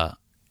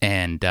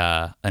 And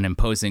an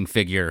imposing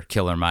figure,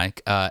 Killer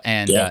Mike,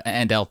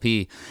 and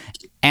LP,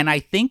 and I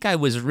think I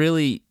was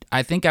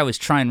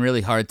trying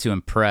really hard to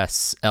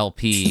impress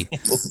LP,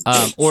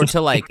 or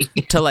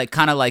to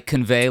kind of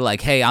convey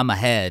like, hey, I'm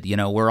ahead,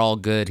 we're all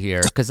good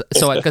here, because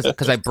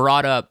I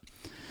brought up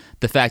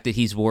the fact that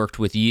he's worked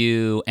with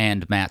you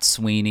and Matt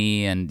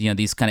Sweeney and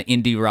these kind of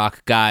indie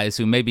rock guys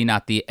who maybe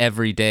not the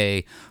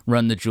everyday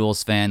Run the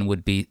Jewels fan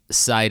would be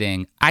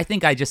citing. I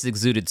think I just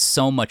exuded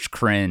so much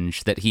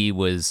cringe that he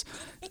was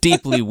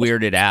deeply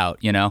weirded out,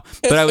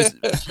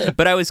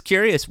 But I was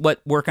curious what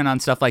working on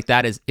stuff like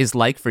that is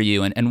like for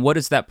you, and what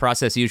does that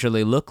process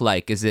usually look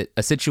like? Is it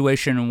a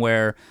situation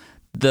where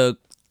the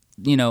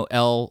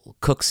L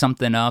cooks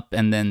something up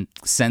and then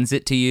sends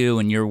it to you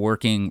and you're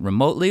working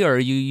remotely, or are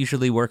you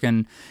usually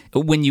working,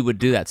 when you would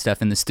do that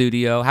stuff, in the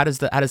studio? How does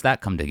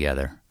that come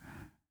together?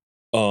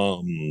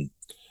 When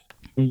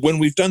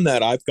we've done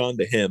that, I've gone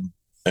to him,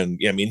 and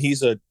I mean,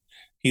 he's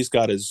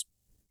got his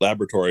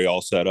laboratory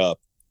all set up,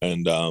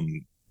 and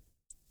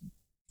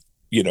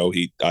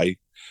I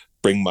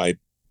bring my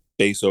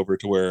bass over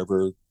to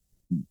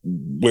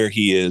where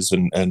he is,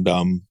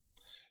 and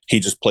he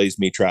just plays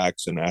me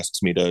tracks and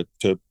asks me to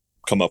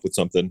come up with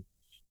something,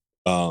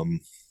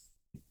 and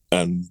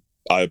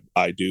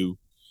I do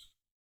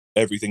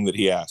everything that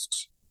he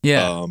asks.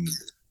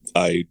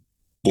 I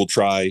will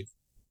try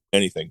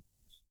anything.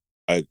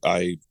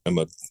 I am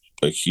a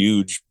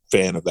huge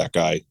fan of that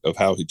guy, of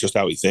how he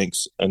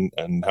thinks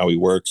and how he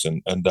works,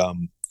 and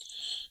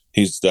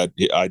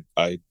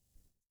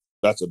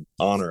that's an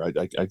honor.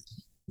 I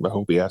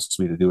hope he asks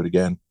me to do it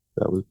again.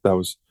 That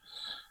was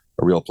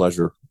a real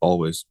pleasure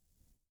always.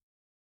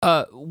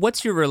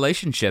 What's your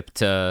relationship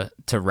to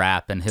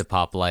rap and hip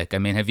hop like? I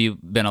mean, have you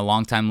been a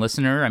long time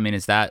listener? I mean,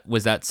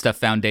 was that stuff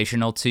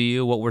foundational to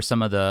you? What were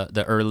some of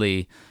the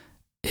early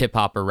hip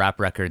hop or rap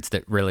records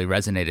that really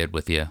resonated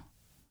with you?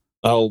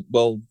 Oh,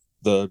 well,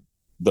 the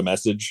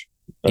Message.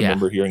 I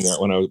remember hearing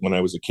that when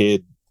I was a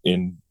kid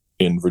in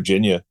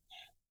Virginia,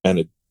 and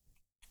it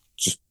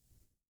just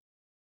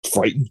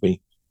frightened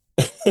me.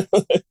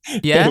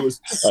 Yeah. It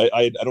was,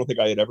 I don't think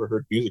I had ever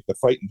heard music that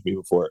frightened me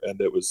before, and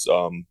it was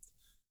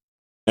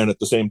and at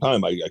the same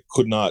time, I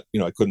could not,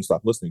 I couldn't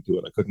stop listening to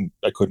it.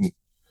 I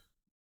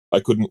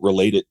couldn't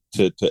relate it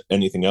to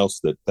anything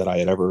else that I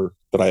had ever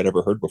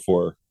heard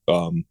before.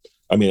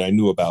 I mean, I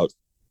knew about,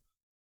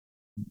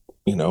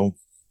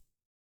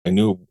 I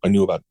knew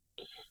about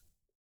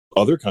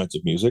other kinds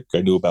of music.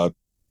 I knew about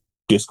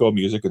disco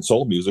music and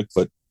soul music,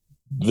 but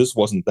this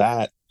wasn't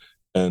that.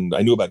 And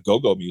I knew about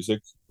go-go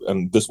music,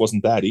 and this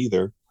wasn't that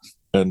either.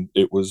 And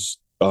it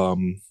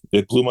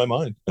blew my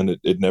mind, and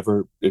it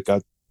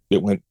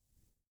went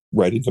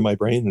right into my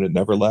brain, and it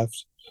never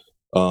left.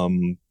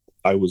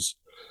 I was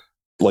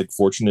like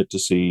fortunate to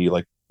see,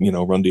 like,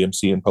 Run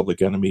DMC and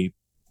Public Enemy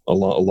a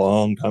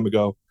long time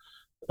ago,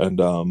 and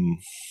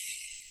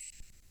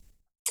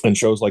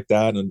shows like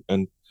that,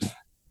 and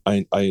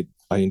I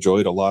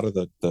enjoyed a lot of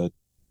the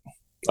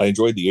I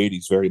enjoyed the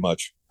 '80s very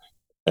much,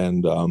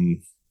 and I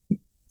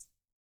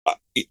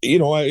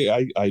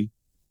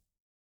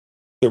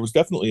there was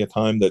definitely a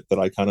time that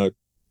I kind of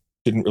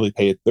didn't really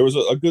pay it. There was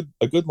a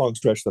good long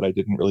stretch that I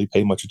didn't really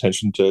pay much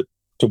attention to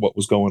what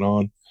was going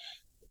on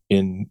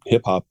in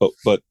hip hop,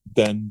 but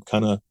then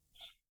kind of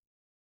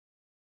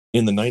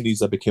in the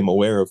 '90s I became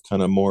aware of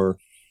kind of more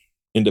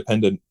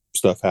independent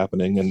stuff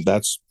happening, and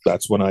that's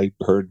when I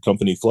heard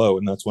Company Flow,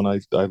 and that's when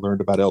I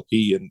learned about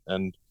LP,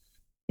 and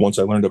once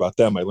I learned about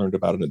them, I learned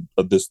about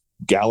this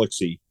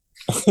galaxy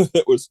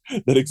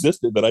that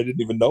existed that I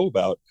didn't even know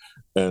about,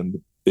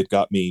 and it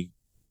got me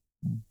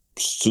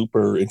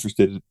super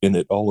interested in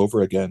it all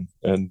over again,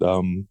 and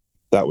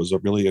that was a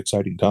really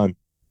exciting time.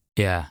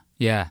 Yeah,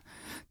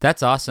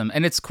 that's awesome,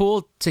 and it's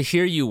cool to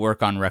hear you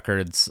work on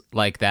records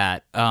like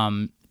that.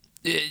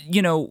 Is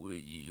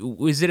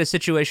it a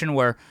situation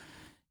where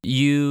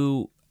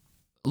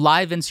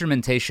live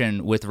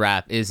instrumentation with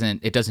rap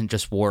doesn't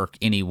just work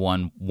any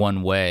one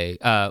way?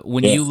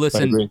 When you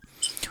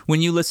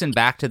listen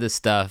back to this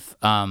stuff,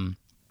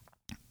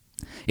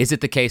 is it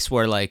the case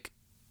where like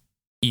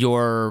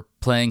your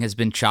playing has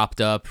been chopped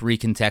up,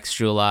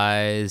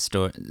 recontextualized,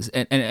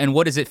 and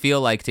what does it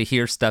feel like to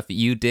hear stuff that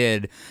you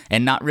did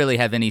and not really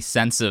have any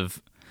sense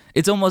of?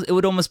 It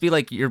would almost be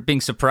like you're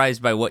being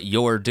surprised by what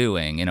you're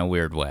doing in a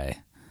weird way.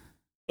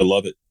 I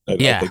love it. I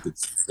think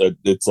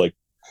it's like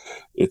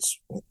it's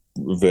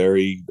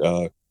very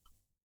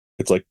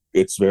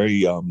it's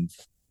very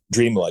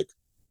dreamlike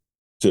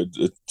to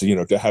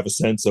have a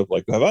sense of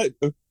like, I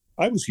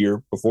was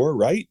here before,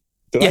 right?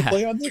 Did I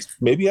play on this?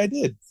 Maybe I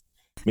did,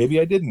 maybe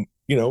I didn't,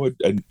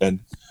 and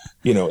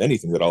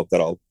anything that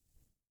I'll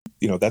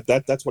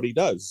that's what he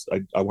does.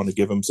 I want to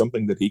give him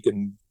something that he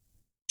can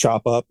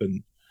chop up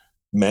and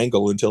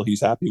mangle until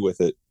he's happy with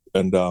it,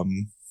 and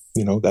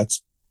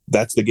that's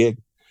the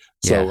gig.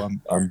 So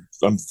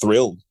I'm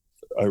thrilled.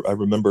 I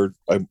remember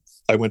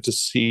I went to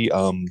see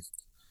oh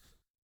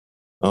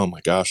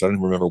my gosh, I don't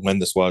even remember when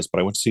this was, but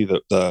I went to see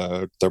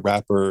the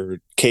rapper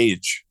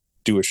Cage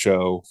do a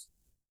show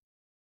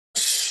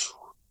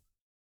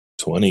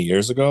 20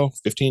 years ago,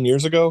 15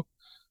 years ago,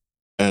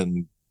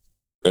 and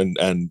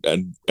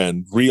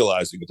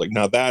realizing it's like,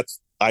 now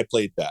I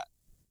played that,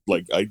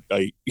 like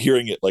I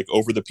hearing it like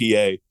over the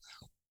PA,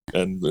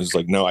 and it's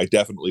like, no, I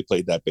definitely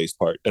played that bass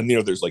part. And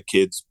there's like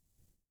kids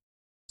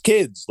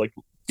like,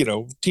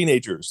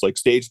 teenagers like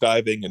stage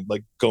diving and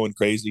like going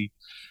crazy,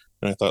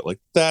 and I thought, like,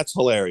 that's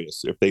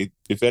hilarious.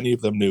 If any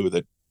of them knew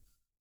that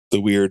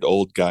the weird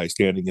old guy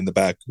standing in the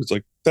back was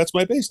like, that's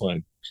my bass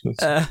line.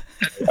 I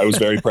was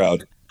very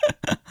proud.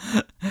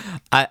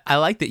 I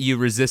like that you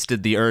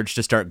resisted the urge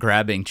to start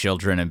grabbing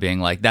children and being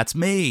like, that's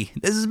me,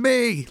 this is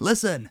me,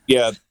 listen.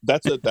 Yeah,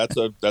 that's a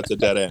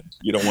dead end.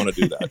 You don't want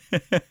to do that.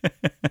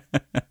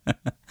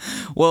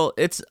 Well,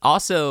 it's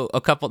also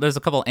there's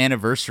a couple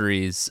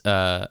anniversaries,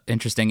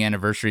 interesting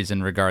anniversaries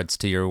in regards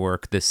to your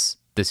work this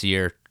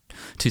year,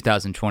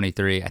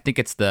 2023. I think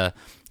it's the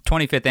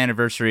 25th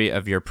anniversary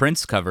of your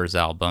Prince covers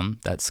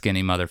album, that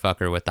skinny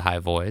motherfucker with the high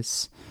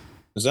voice.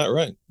 Is that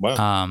right?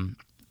 Wow.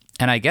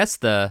 And I guess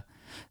the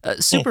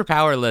Super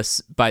Powerless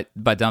by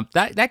Dump,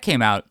 that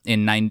came out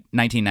in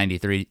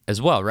 1993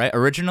 as well, right?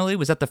 Originally,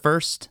 was that the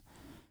first?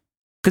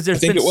 Because I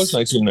think it was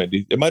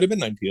 1990. It might have been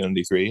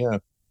 1993. Yeah,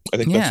 I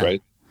think that's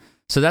right.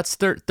 So that's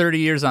 30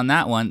 years on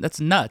that one. That's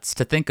nuts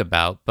to think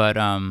about, but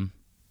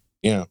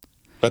yeah,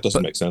 that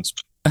doesn't make sense.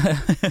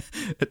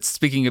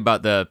 Speaking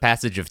about the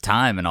passage of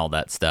time and all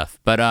that stuff,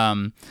 but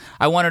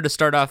I wanted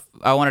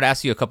to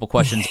ask you a couple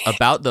questions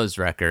about those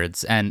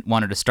records, and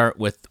wanted to start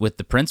with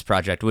the Prince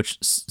project,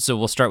 so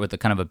we'll start with the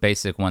kind of a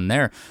basic one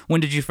there. When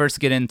did you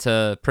first get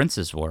into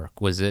Prince's work?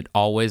 Was it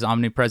always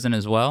omnipresent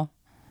as well?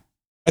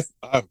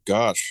 Oh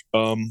gosh,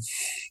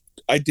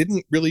 I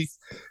didn't really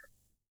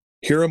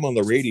hear him on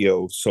the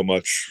radio so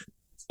much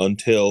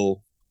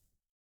until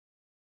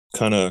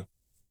kind of,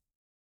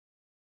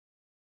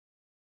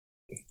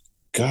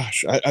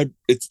 gosh,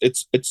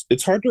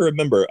 it's hard to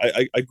remember.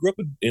 I grew up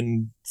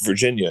in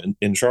Virginia,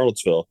 in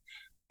Charlottesville,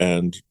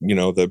 and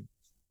there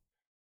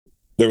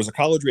was a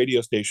college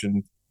radio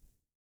station,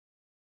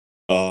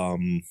 but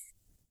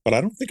I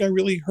don't think I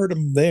really heard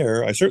him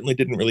there. I certainly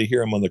didn't really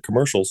hear him on the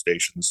commercial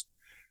stations,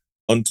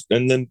 and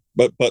then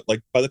but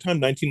like by the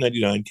time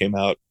 1999 came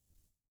out,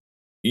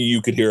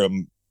 you could hear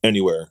him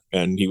anywhere,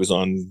 and he was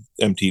on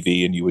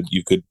MTV, and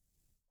you could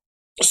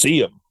see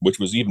him, which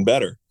was even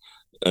better.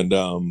 And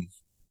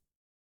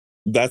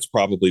that's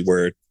probably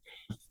where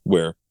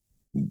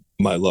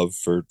my love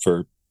for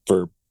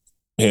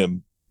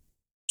him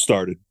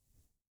started.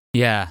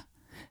 Yeah.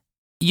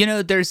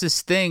 There's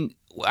this thing,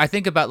 I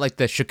think about like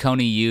the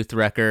Shakoni Youth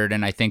record,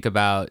 and I think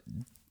about,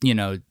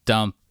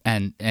 Dump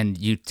and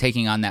you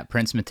taking on that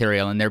Prince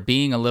material, and there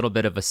being a little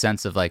bit of a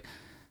sense of like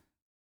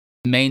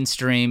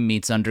mainstream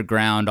meets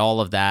underground, all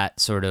of that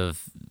sort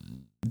of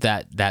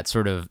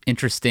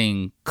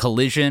interesting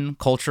collision,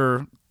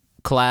 culture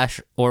clash,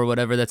 or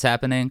whatever that's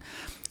happening.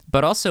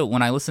 But also,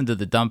 when I listen to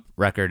the Dump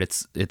record,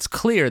 it's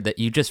clear that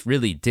you just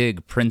really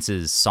dig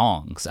Prince's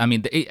songs. I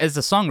mean, as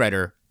a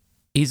songwriter,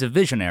 he's a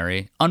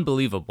visionary,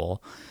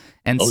 unbelievable.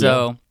 And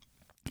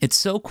it's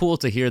so cool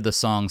to hear the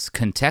songs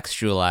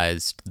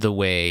contextualized the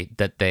way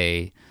that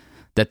they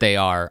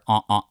are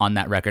on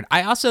that record.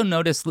 I also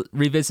noticed,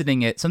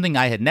 revisiting it, something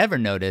I had never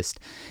noticed.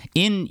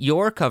 In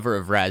your cover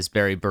of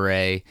Raspberry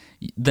Beret,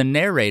 the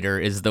narrator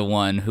is the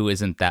one who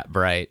isn't that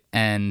bright,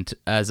 and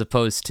as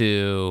opposed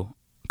to...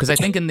 Because I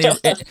think in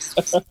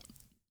the...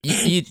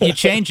 you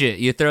change it.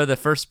 You throw the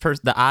first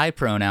person, the I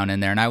pronoun in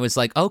there, and I was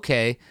like,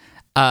 okay,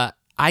 I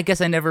guess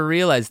I never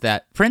realized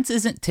that. Prince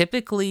isn't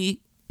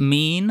typically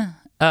mean.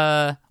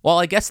 Well,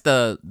 I guess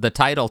the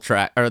title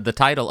track, or the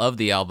title of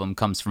the album,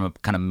 comes from a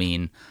kind of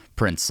mean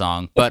Prince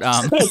song, but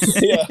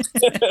yeah,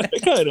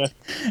 kind of.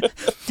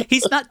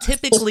 He's not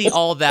typically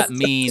all that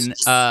mean.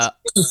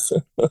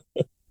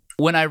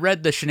 When I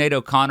read the Sinead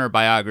O'Connor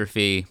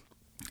biography,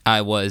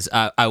 I was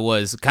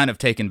kind of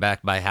taken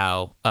back by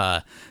how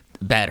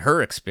bad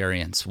her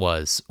experience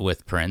was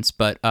with Prince,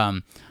 but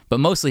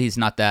mostly he's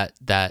not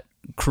that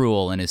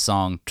cruel in his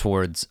song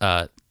towards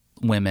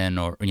women,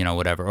 or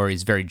whatever, or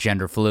he's very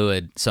gender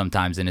fluid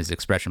sometimes in his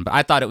expression. But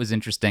I thought it was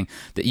interesting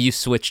that you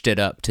switched it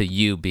up to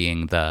you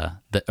being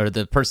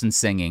the person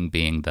singing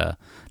being the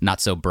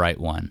not so bright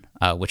one,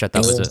 which I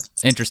thought was an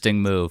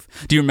interesting move.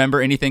 Do you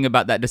remember anything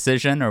about that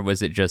decision, or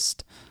was it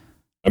just...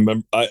 I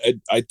remember. I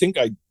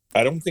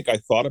don't think I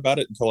thought about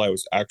it until I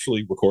was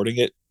actually recording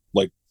it.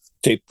 Like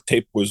tape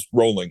was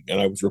rolling and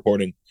I was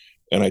recording,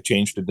 and I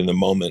changed it in the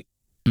moment,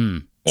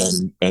 and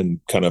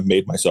kind of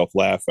made myself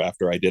laugh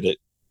after I did it.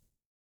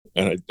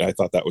 And I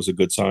thought that was a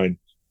good sign,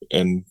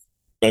 and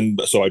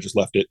so I just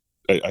left it.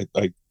 I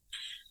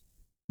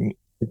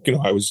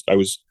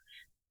was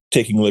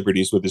taking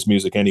liberties with his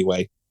music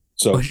anyway.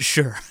 So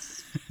sure.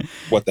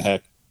 What the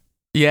heck?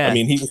 Yeah. I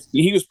mean,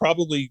 he was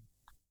probably,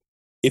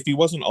 if he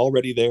wasn't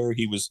already there,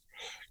 he was,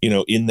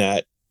 in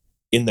that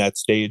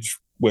stage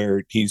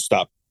where he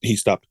stopped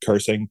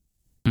cursing,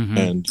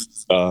 and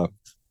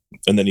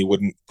then he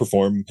wouldn't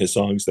perform his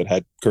songs that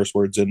had curse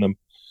words in them,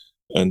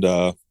 and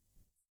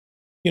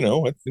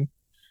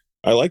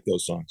I like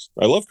those songs.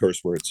 I love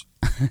curse words,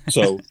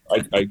 so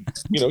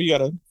you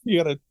gotta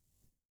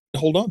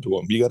hold on to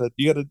them.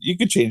 You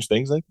could change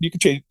things. Like you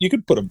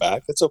could put them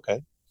back. It's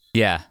okay.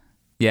 Yeah.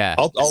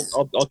 I'll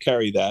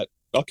carry that.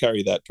 I'll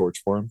carry that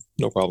torch for him.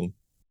 No problem.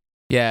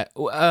 Yeah.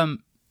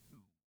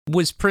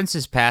 Was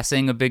Prince's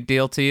passing a big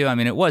deal to you? I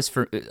mean, it was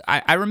for...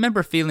 I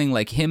remember feeling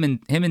like him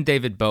and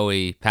David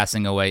Bowie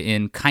passing away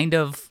in kind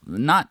of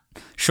not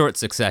short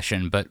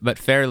succession, but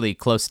fairly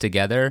close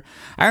together.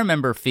 I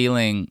remember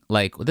feeling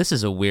like, well, this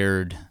is a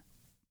weird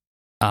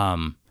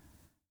kind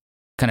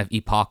of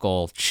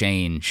epochal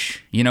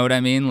change. You know what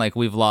I mean? Like,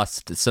 we've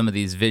lost some of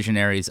these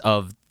visionaries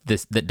of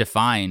this that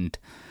defined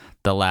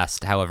the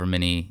last however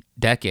many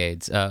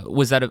decades.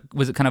 Was it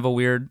kind of a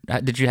weird...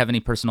 Did you have any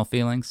personal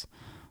feelings?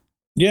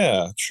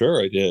 Yeah,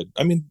 sure I did.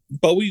 I mean,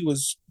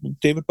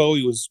 David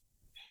Bowie was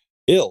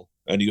ill,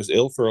 and he was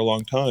ill for a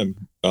long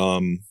time.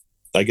 I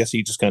guess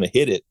he just kind of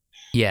hit it.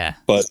 Yeah.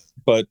 But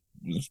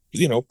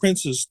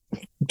Prince's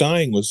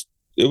dying was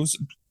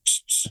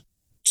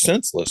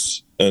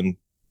senseless and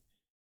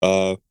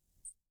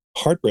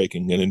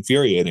heartbreaking and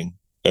infuriating,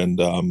 and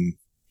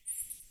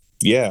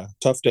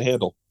tough to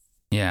handle.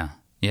 Yeah.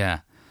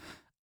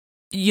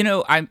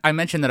 I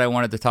mentioned that I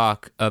wanted to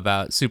talk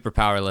about Super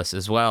Powerless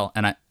as well,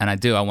 and I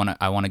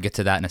want to get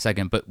to that in a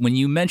second. But when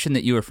you mentioned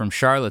that you were from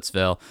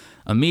Charlottesville,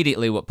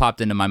 immediately what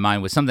popped into my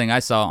mind was something I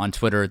saw on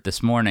Twitter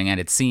this morning and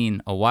had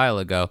seen a while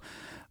ago.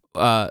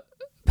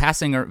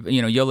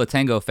 Yola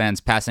Tango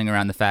fans passing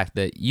around the fact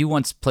that you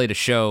once played a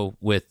show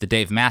with the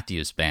Dave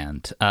Matthews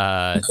Band.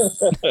 Do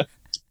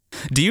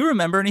you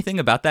remember anything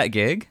about that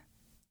gig?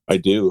 I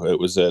do.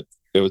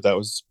 That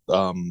was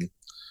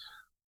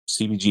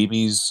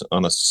CBGB's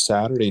on a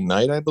Saturday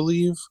night, I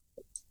believe,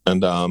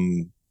 and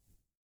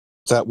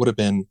that would have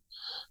been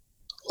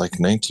like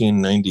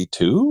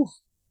 1992.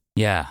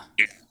 Yeah,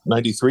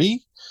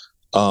 93.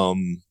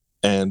 And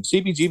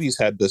CBGB's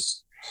had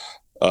this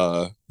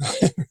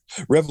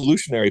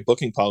revolutionary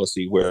booking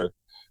policy where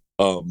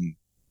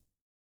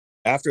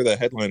after the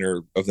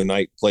headliner of the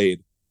night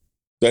played,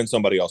 then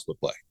somebody else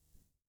would play.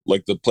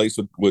 Like the place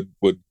would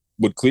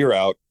clear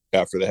out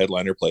after the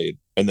headliner played,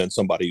 and then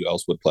somebody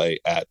else would play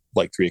at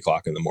like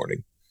 3:00 in the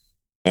morning.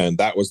 And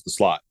that was the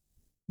slot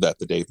that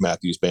the Dave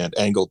Matthews Band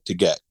angled to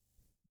get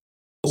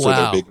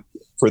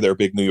for their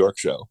big New York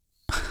show.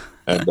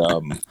 And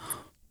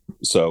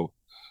so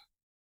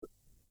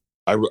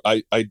I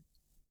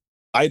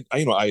I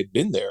had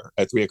been there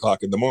at 3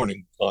 o'clock in the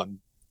morning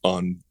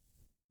on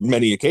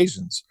many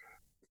occasions,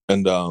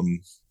 and I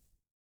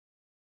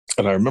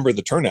remember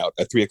the turnout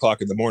at 3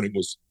 o'clock in the morning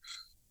was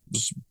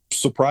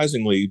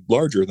surprisingly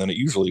larger than it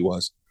usually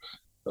was.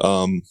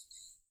 Um,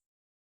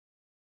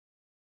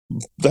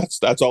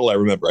 that's all I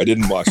remember. I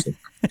didn't watch them.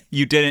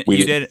 You didn't.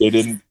 You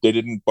didn't. They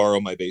didn't borrow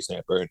my bass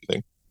amp or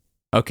anything.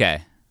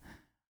 Okay.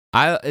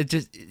 It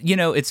just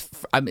it's.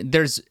 I mean,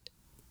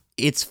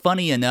 it's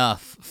funny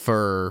enough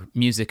for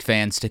music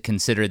fans to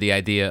consider the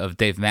idea of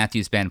Dave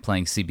Matthews Band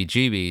playing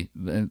CBGB,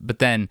 but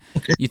then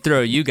you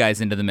throw you guys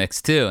into the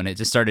mix too, and it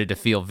just started to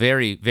feel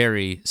very,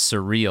 very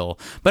surreal.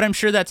 But I'm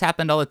sure that's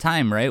happened all the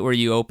time, right? Where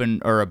you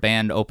open, or a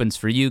band opens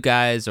for you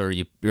guys, or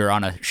you're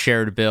on a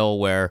shared bill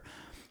where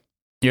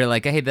you're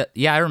like, hey,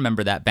 I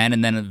remember that band,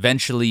 and then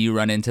eventually you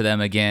run into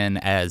them again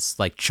as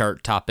like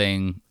chart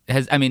topping.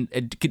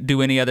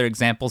 Do any other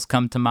examples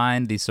come to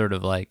mind? These sort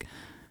of like.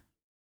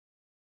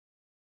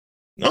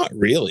 Not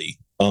really.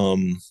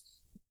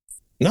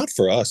 Not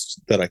for us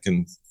that I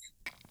can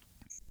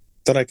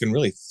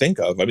really think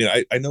of. I mean,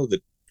 I know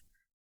that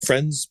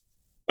friends,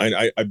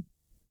 I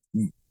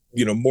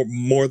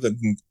more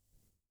than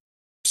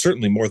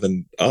certainly more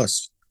than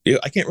us.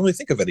 I can't really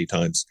think of any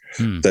times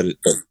that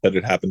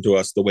it happened to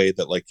us the way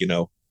that, like,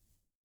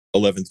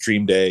 11th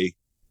Dream Day,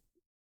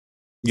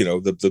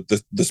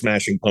 the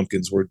Smashing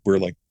Pumpkins were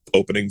like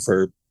opening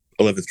for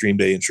 11th Dream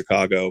Day in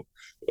Chicago,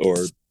 or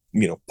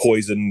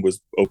Poison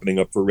was opening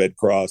up for Red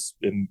Cross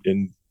in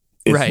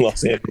Right.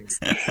 Los Angeles.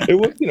 It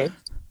was,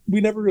 we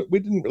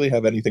didn't really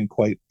have anything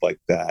quite like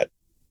that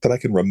I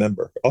can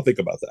remember. I'll think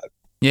about that.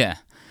 Yeah.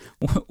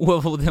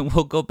 Well, then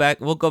we'll go back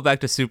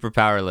to Super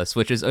Powerless,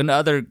 which is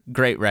another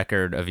great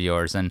record of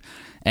yours, and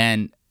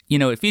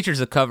it features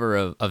a cover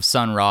of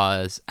Sun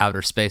Ra's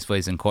Outer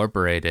Spaceways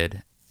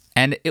Incorporated,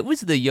 and it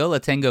was the Yo La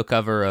Tengo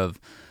cover of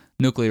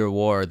Nuclear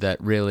War that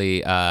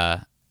really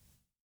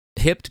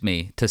hipped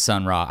me to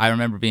Sun Ra. I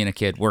remember being a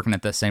kid working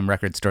at the same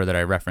record store that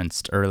I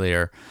referenced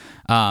earlier,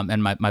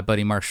 and my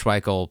buddy Mark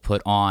Schweikel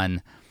put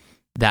on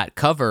that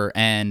cover,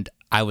 and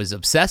I was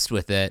obsessed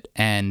with it,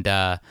 and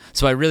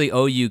so I really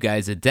owe you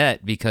guys a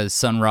debt, because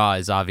Sun Ra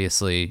is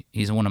obviously,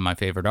 he's one of my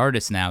favorite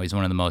artists now. He's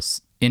one of the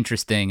most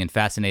interesting and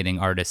fascinating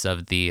artists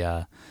of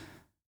the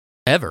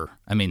ever.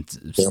 I mean,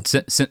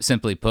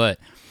 simply put.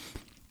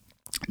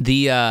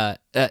 I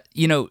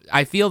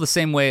feel the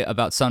same way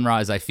about Sun Ra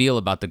as I feel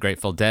about the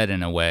Grateful Dead,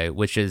 in a way,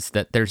 which is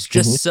that there's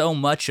just so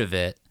much of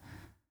it,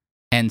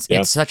 and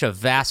it's such a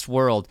vast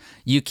world.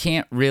 You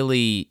can't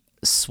really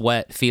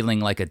sweat feeling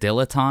like a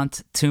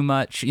dilettante too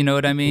much, you know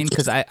what I mean?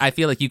 Because I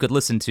feel like you could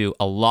listen to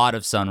a lot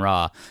of Sun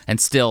Ra and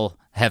still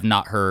have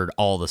not heard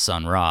all the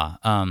Sun Ra.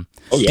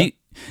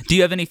 Do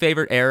you have any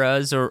favorite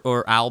eras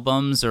or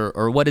albums,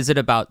 or what is it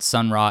about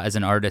Sun Ra as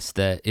an artist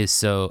that is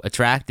so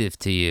attractive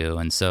to you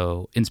and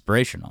so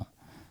inspirational?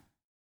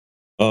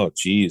 Oh,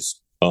 geez.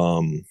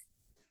 Gosh,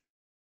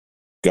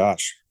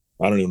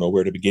 I don't even know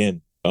where to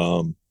begin.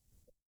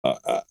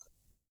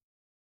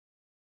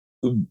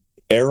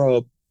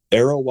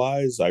 Era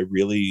wise, I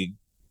really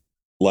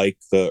like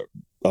the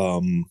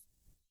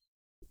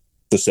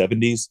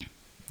 70s,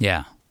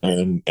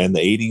 and the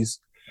 80s,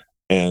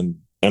 and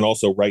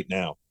also right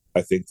now.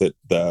 I think that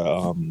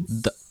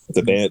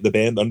the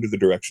band under the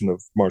direction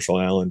of Marshall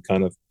Allen,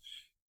 kind of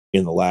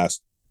in the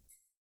last,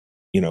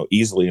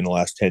 easily in the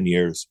last 10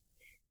 years,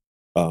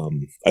 I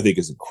think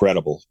is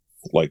incredible.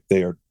 Like,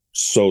 they are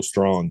so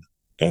strong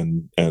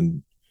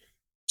and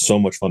so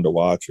much fun to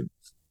watch. And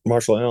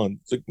Marshall Allen,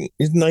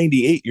 he's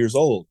 98 years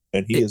old,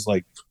 and he is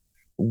like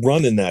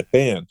running that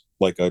band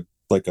like a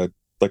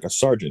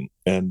sergeant,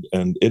 and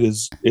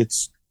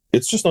it's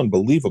just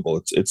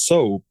unbelievable. It's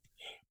so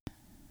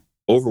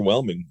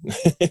overwhelming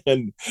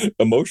and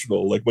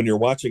emotional, like, when you're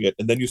watching it,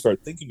 and then you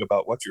start thinking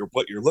about what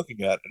you're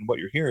looking at and what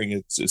you're hearing.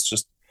 It's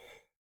just,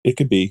 it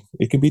can be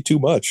too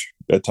much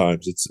at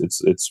times.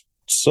 It's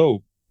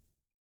so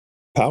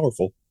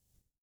powerful.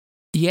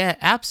 Yeah,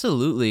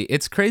 absolutely.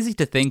 It's crazy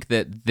to think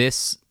that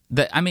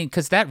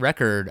because that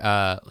record,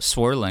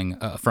 Swirling,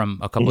 from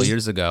a couple of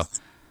years ago,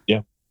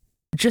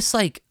 just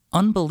like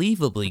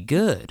unbelievably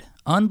good,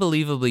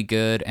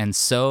 and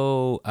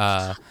so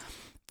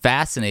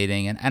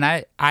fascinating, and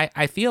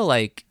I feel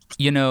like,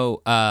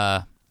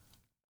 the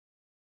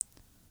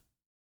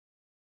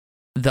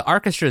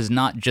orchestra is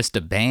not just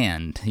a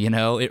band,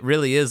 it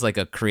really is like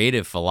a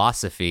creative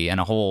philosophy and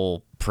a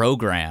whole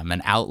program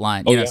and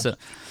outline.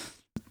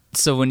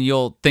 So when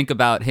you'll think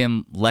about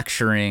him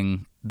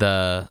lecturing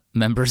the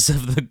members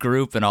of the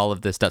group and all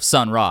of this stuff,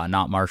 Sun Ra,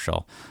 not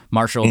Marshall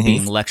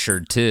being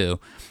lectured too,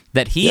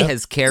 that he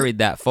has carried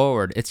that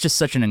forward. It's just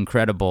such an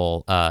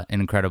incredible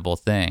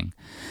thing.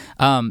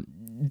 How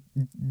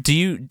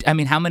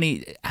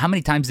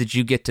many times did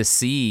you get to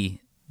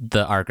see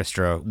the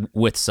orchestra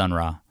with Sun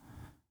Ra?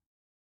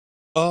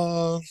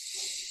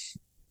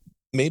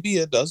 Maybe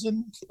a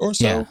dozen or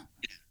so.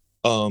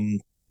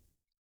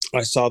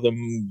 I saw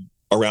them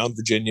around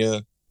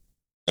Virginia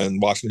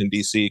and Washington,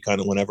 D.C., kind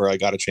of whenever I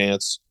got a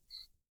chance.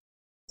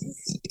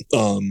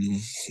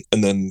 And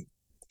then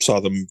saw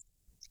them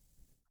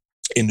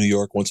in New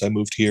York once I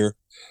moved here.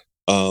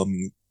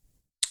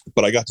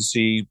 But I got to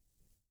see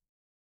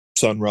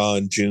Sun Ra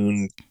and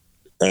June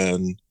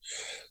and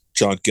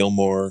John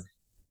Gilmore.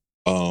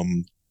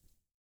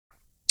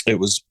 It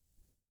was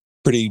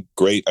pretty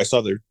great. I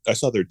saw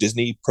their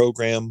Disney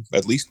program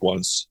at least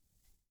once,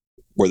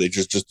 where they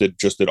just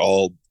did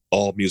all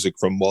music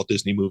from Walt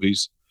Disney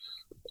movies,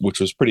 which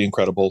was pretty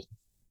incredible.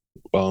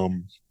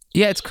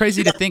 Yeah, it's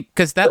crazy to think,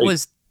 because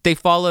they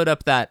followed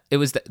up that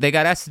they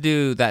got asked to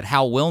do that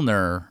Hal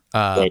Wilner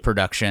Right.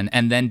 production,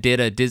 and then did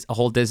a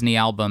whole Disney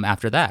album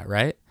after that,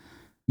 right?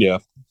 Yeah.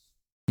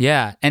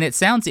 Yeah, and it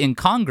sounds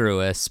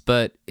incongruous,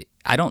 but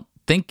I don't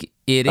think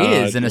it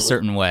is in a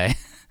certain way.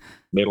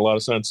 Made a lot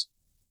of sense.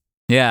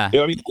 Yeah.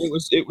 I mean,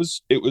 it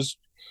was.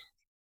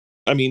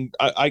 I mean,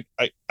 I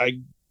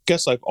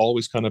guess I've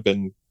always kind of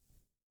been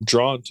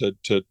drawn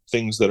to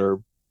things that are,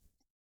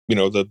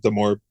 the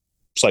more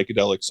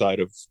psychedelic side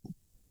of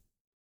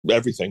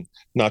everything,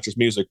 not just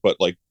music, but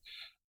like,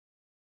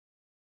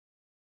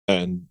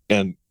 and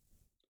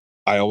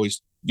I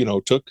always,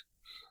 took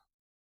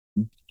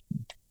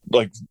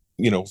like,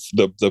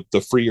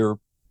 the freer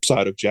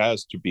side of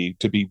jazz to be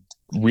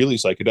really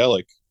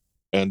psychedelic.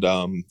 And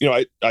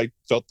I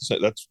felt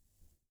that's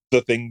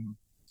the thing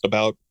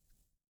about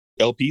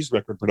LP's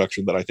record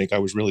production that I think I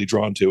was really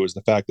drawn to, is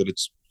the fact that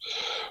it's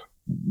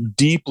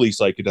deeply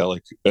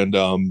psychedelic. And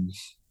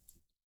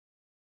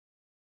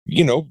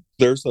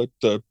there's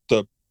the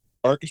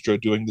orchestra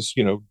doing this,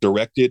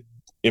 directed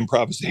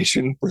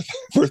improvisation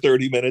for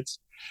 30 minutes,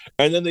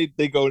 and then they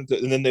go into,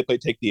 and then they play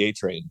Take the A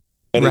Train,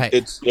 and Right.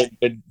 it's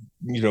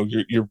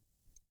your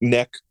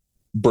neck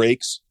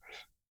breaks.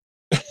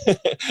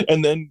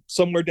 And then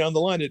somewhere down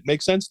the line it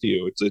makes sense to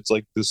you. It's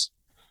like this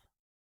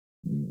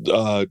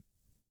did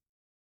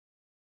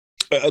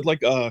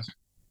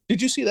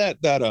you see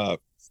that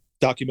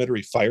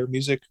documentary Fire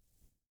Music?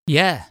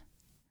 Yeah,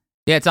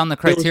 it's on the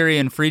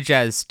Criterion Free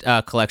Jazz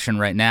collection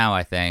right now,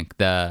 I think,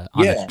 the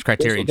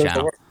Criterion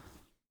channel.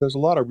 There's a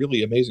lot of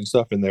really amazing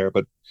stuff in there,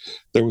 but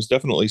there was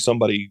definitely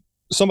somebody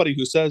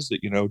who says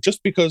that,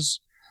 just because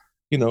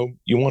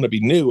you want to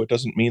be new, it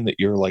doesn't mean that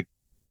you're like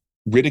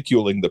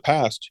ridiculing the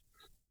past.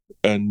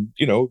 And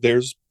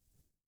there's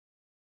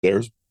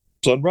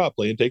Sun Ra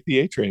playing Take the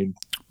A Train,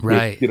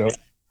 right?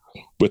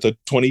 With a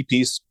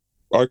 20-piece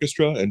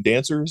orchestra and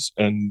dancers,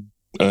 and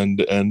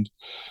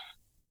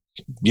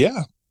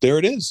yeah, there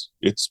it is.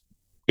 It's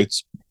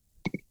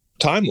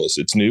timeless.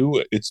 It's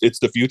new. It's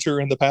the future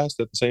and the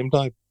past at the same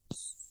time.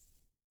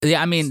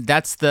 Yeah, I mean,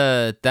 that's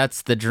the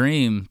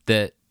dream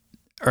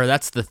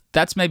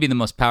that's maybe the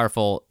most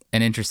powerful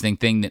and interesting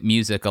thing that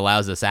music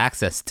allows us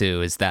access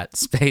to, is that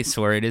space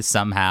where it is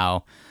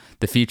somehow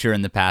the future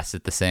and the past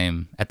at the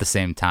same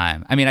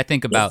time. I mean, I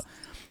think about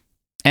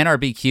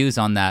NRBQ's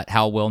on that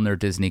Hal Wilner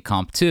Disney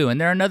comp too, and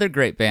they're another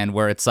great band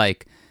where it's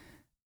like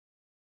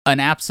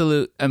an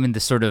absolute, I mean, the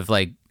sort of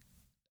like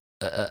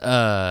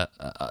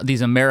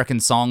these American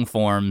song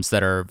forms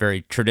that are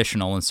very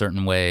traditional in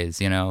certain ways,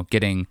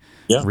 getting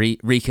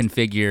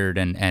reconfigured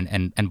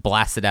and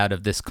blasted out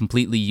of this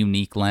completely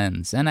unique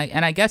lens. And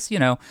I guess,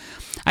 I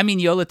mean,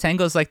 Yo La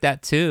Tengo's like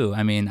that too.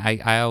 I mean,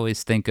 I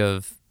always think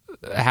of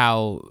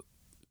how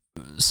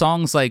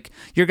songs like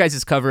your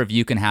guys' cover of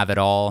You Can Have It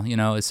All,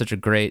 is such a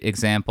great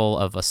example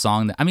of a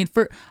song that, I mean,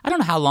 I don't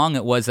know how long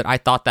it was that I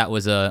thought that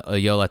was a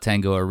Yo La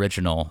Tengo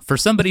original. For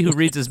somebody who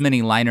reads as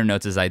many liner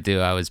notes as I do,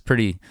 I was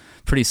pretty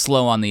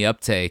slow on the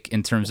uptake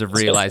in terms of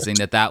realizing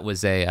that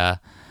was a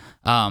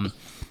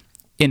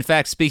in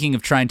fact, speaking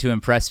of trying to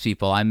impress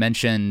people, I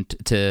mentioned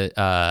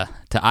to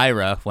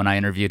Ira when I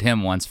interviewed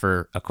him once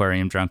for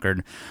Aquarium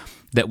Drunkard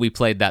that we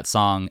played that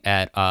song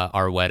at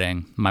our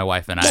wedding, my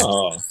wife and I.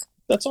 Oh,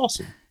 that's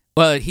awesome.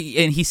 Well,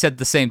 he said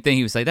the same thing.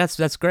 He was like,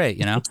 "That's great,"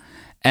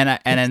 And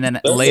then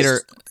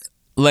later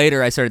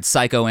I started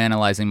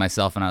psychoanalyzing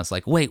myself, and I was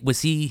like, "Wait,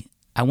 was he?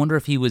 I wonder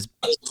if he was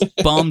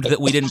bummed that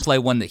we didn't play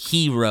one that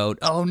he wrote.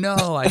 Oh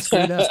no, I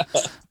screwed up."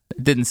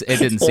 It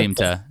didn't seem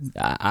to.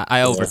 I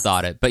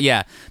overthought it, but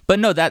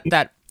no,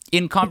 that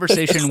in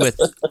conversation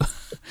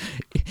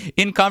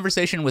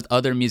with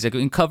other music,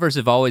 and covers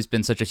have always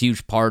been such a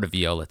huge part of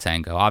Yo La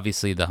Tengo.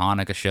 Obviously, the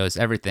Hanukkah shows,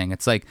 everything.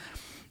 It's like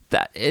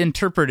that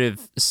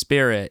interpretive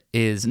spirit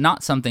is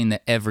not something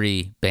that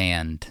every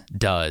band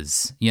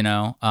does, and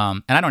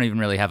I don't even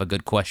really have a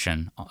good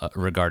question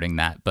regarding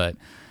that, but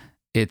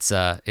it's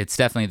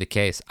definitely the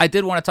case. I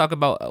did want to talk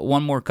about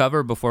one more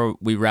cover before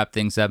we wrap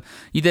things up.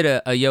 You did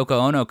a Yoko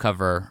Ono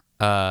cover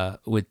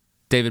with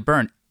David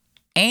Byrne,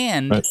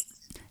 and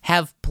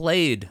have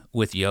played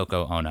with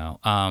Yoko Ono.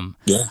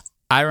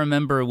 I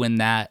remember when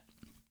that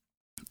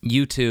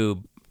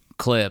YouTube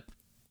clip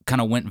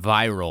kind of went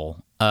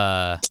viral.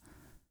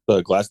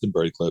 The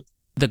Glastonbury clip.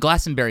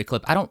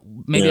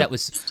 That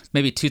was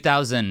maybe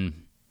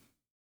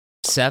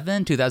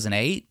 2007,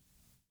 2008?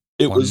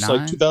 It was 9?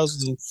 Like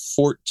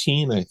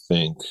 2014, I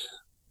think.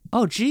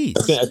 Oh, geez.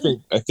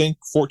 I think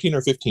 14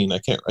 or 15. I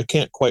can't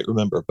quite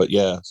remember, but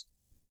yeah.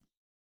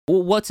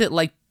 Well, what's it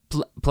like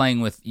playing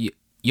with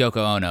Yoko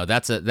Ono?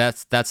 That's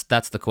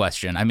the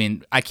question. I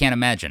mean, I can't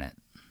imagine it.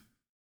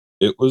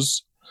 It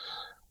was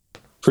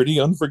pretty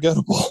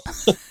unforgettable.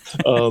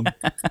 um,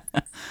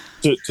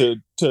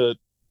 to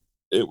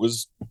it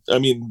was. I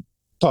mean,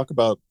 talk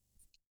about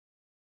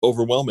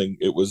overwhelming.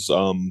 It was.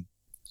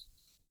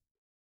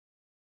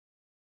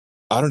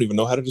 I don't even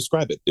know how to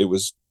describe it. It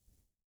was,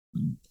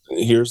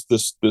 here's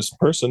this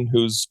person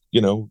whose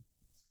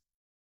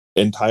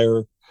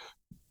entire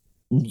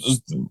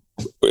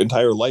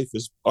life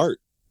is art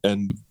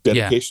and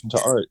dedication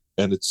to art,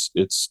 and it's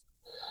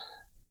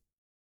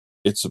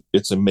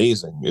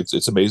amazing.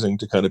 It's amazing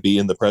to kind of be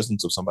in the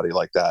presence of somebody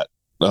like that,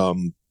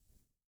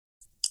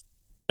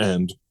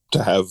 and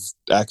to have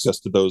access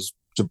to those,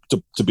 to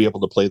be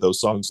able to play those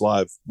songs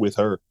live with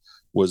her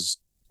was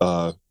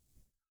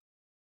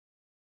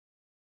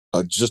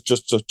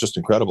just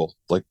incredible.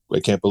 Like, I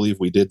can't believe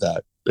we did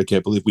that. I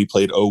can't believe we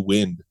played "Oh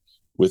Wind"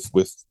 with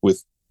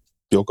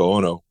Yoko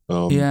Ono.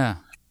 Yeah.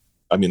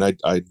 I mean, I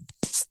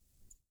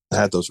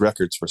had those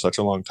records for such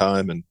a long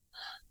time, and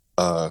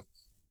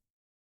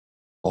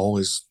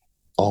always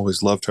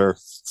loved her.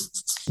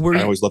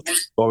 I always loved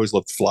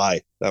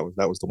 "Fly." That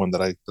was the one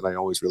that I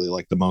always really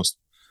liked the most.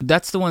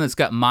 That's the one that's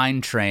got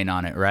Mine Train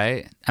on it,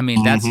 right? I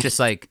mean, that's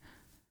just like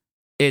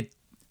it.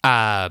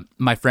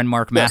 My friend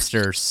Mark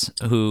Masters,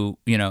 who,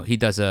 he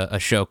does a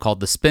show called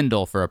The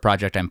Spindle for a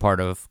project I'm part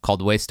of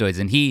called Wastoids,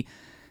 and he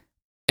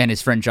and his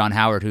friend John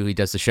Howard, who he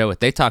does the show with,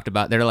 they talked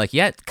about, they're like,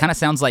 yeah, it kind of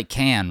sounds like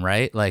Can,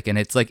 right? Like, and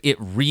it's like, it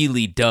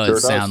really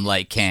does sound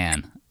like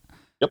Can.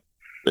 Yep,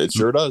 it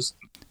sure does.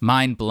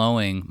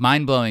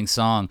 Mind-blowing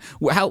song.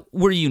 How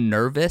were you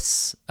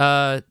nervous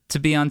to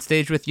be on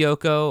stage with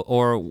Yoko,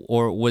 or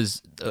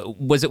was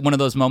it one of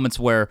those moments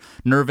where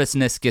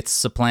nervousness gets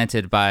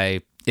supplanted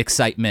by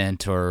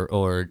excitement,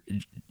 or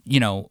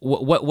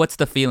what's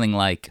the feeling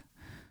like?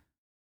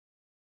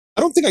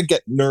 I don't think I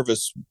get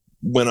nervous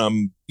when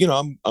I'm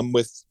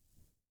with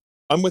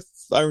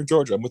Iron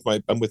Georgia. I'm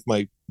with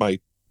my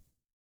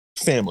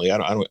family.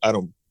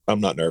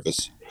 I'm not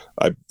nervous.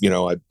 I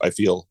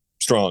feel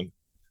strong.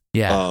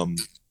 Yeah.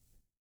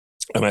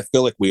 And I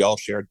feel like we all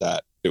shared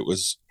that. It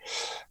was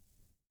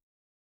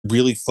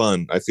really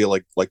fun. I feel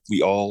like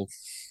we all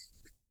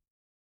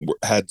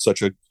had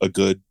such a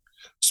good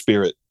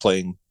spirit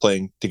playing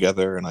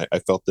together, and I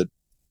felt that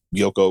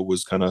Yoko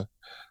was kind of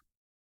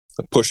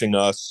pushing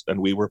us,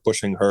 and we were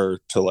pushing her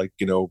to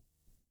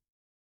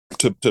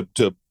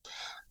to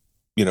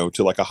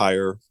like a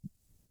higher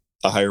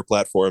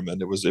platform,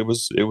 and it was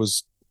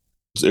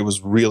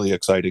really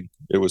exciting.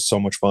 It was so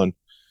much fun.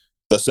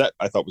 The set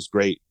I thought was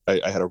great. I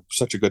had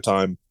such a good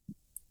time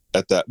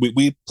at that.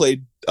 We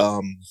played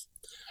a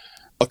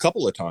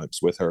couple of times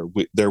with her.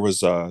 There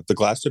was the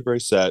Glastonbury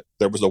set.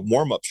 There was a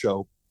warm-up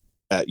show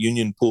at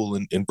Union Pool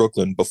in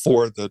Brooklyn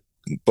before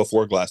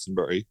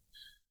Glastonbury,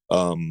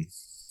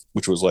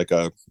 which was like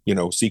a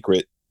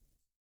secret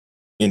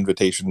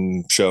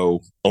invitation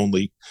show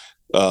only,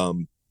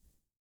 and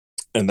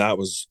that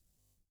was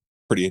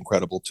pretty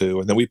incredible too.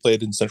 And then we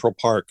played in Central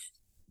Park,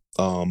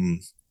 I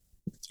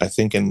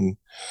think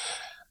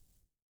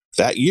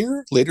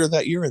later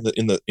that year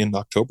in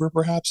October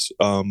perhaps,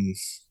 and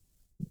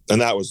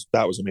that was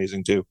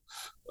amazing too.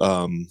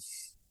 But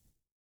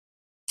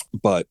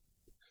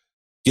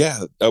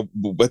yeah,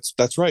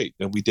 that's right.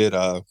 And we did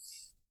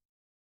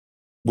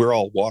We're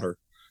All Water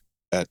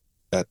at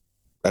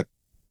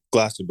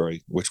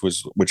Glastonbury, which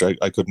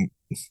I couldn't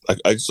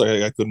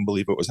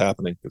believe it was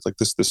happening. It's like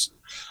this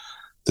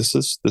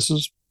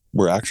is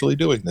we're actually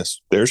doing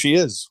this. There she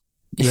is.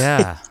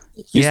 Yeah.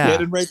 She's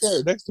standing right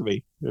there next to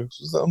me. It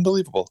was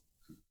unbelievable.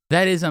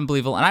 That is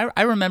unbelievable. And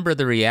I remember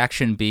the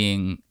reaction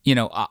being,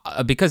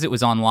 because it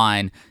was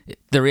online,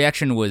 the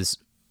reaction was,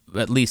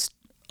 at least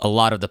a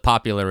lot of the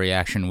popular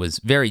reaction was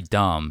very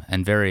dumb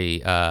and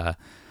very,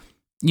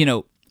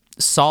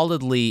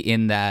 solidly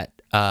in that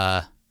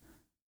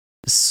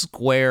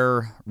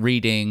square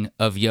reading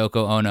of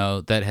Yoko Ono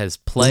that has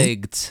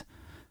plagued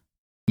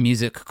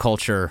music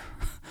culture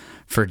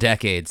for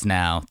decades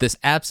now. This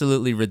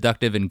absolutely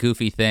reductive and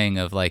goofy thing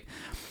of like,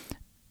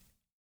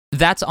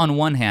 that's on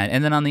one hand,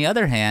 and then on the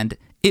other hand,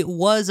 it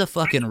was a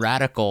fucking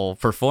radical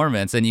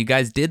performance, and you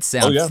guys did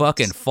sound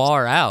fucking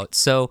far out.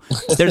 So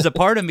there's a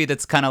part of me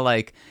that's kind of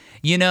like,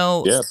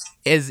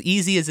 as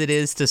easy as it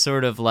is to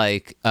sort of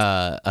like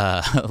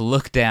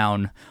look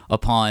down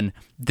upon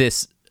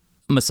this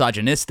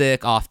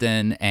misogynistic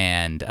often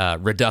and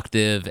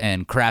reductive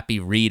and crappy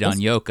read on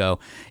Yoko,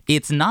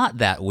 it's not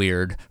that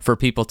weird for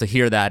people to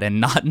hear that and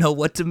not know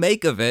what to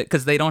make of it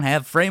because they don't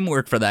have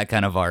framework for that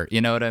kind of art. You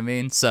know what I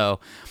mean?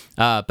 So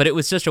but it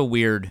was just a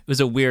weird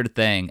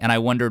thing, and I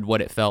wondered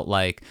what it felt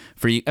like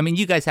for you. I mean,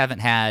 you guys haven't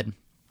had,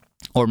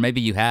 or maybe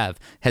you have,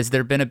 has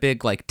there been a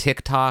big like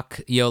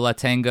TikTok Yola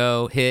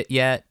Tango hit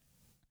yet?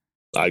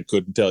 I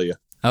couldn't tell you.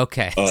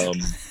 Okay.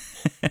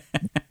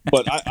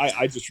 But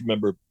I just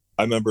remember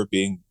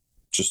being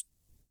just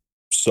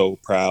so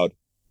proud,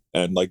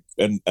 and like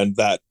and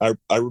that I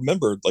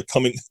remember like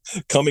coming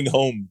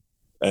home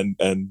and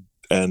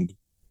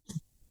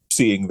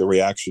seeing the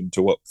reaction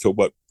to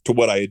what to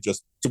what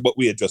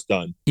we had just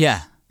done.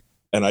 Yeah.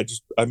 And I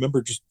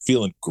remember just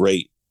feeling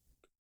great.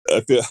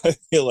 I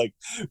feel like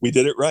we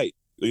did it right.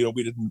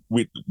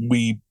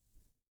 We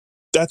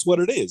that's what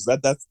it is.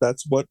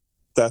 That's what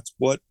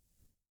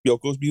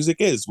Yoko's music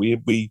is.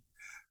 We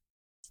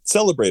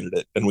celebrated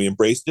it and we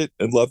embraced it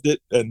and loved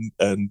it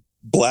and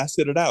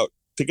blasted it out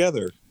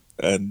together.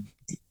 And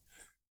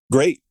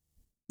great.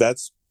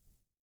 That's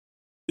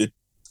it.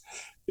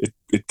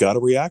 It got a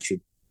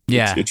reaction.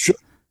 Yeah. It should.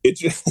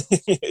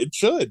 It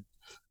should.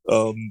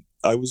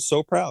 I was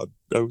so proud.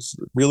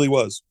 Really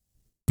was.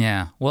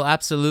 Yeah. Well,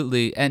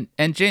 absolutely. And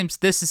James,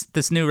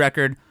 this new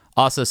record,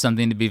 also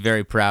something to be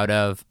very proud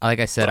of. Like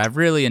I said, I've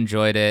really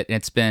enjoyed it.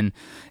 It's been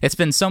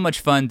so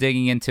much fun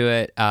digging into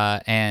it.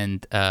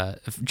 And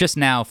just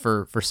now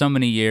for so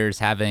many years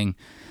having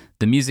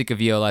the music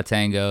of Yo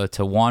Tengo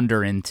to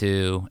wander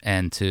into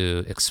and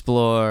to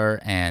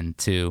explore and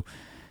to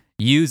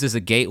use as a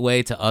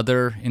gateway to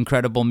other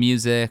incredible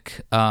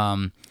music.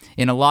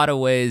 In a lot of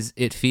ways,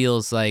 it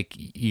feels like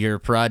your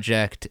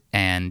project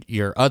and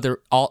your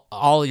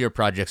all your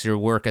projects, your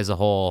work as a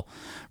whole,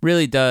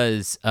 really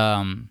does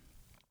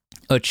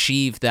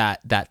achieve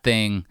that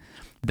thing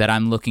that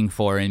I'm looking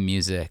for in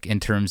music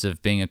in terms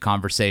of being a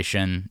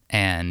conversation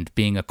and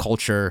being a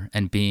culture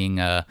and being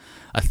a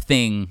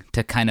thing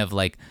to kind of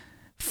like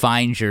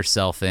find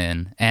yourself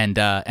in. And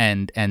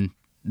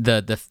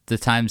the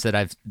times that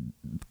I've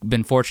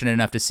been fortunate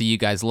enough to see you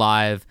guys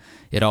live,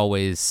 it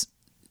always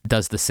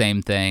does the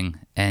same thing.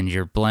 And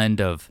your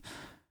blend of,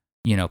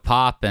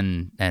 pop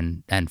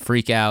and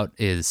freak out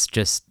is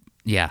just,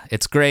 yeah,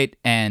 it's great.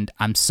 And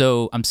I'm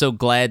so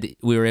glad that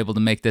we were able to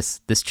make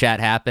this chat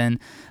happen,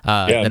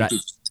 that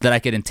I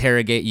could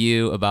interrogate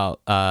you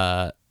about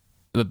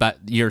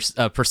your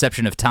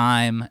perception of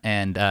time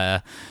and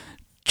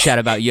chat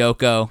about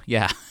Yoko.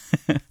 Yeah.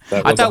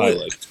 That was a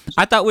highlight.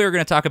 I thought we were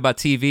going to talk about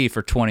TV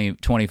for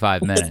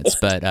 25 minutes,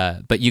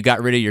 but you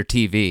got rid of your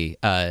TV,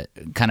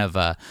 kind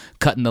of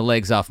cutting the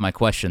legs off my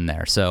question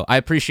there. So I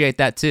appreciate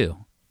that too.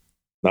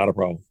 Not a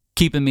problem.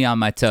 Keeping me on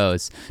my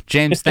toes.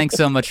 James, thanks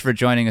so much for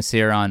joining us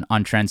here on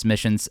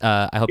Transmissions.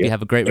 I hope you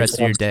have a great rest of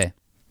your day.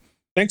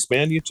 Thanks,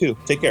 man. You too.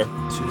 Take care.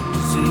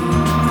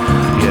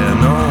 Yeah,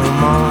 no,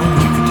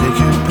 Mom, you can take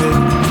your pick,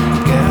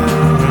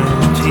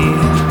 guaranteed.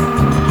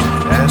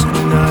 Ask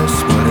me nice,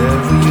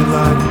 whatever you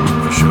like,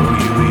 I'll show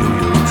you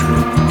your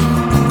trip.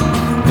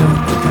 Milk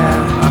the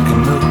cow, I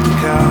can milk the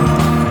cow.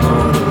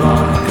 Mow the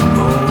lawn, I can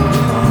mow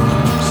the lawn.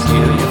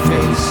 Steal your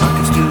face, I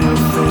can steal your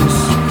face.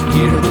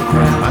 Ear to the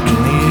ground, I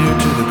can ear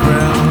to the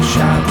ground.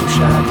 Shabu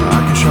shabu,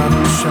 I can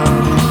shabu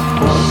shabu.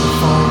 Hold the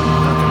phone,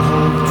 I can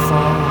hold the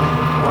phone.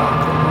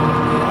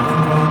 Guacamole, I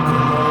can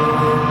guacamole.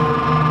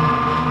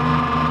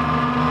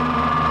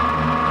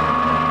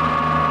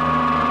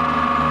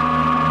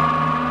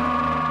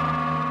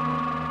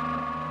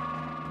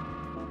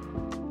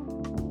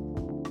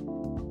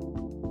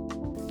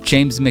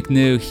 James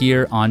McNew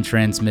here on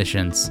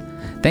Transmissions.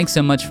 Thanks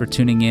so much for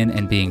tuning in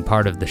and being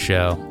part of the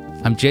show.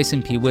 I'm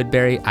Jason P.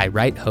 Woodbury. I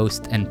write,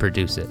 host, and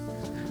produce it.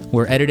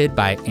 We're edited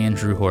by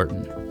Andrew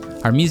Horton.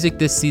 Our music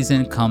this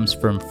season comes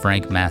from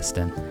Frank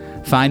Maston.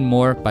 Find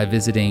more by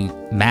visiting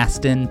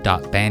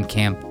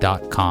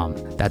maston.bandcamp.com.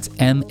 That's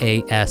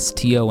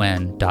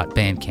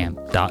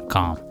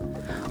maston.bandcamp.com.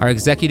 Our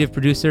executive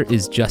producer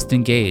is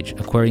Justin Gage,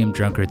 Aquarium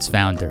Drunkard's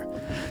founder.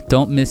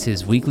 Don't miss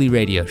his weekly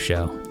radio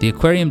show, The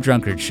Aquarium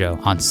Drunkard Show,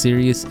 on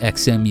Sirius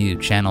XMU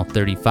Channel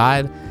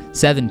 35,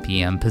 7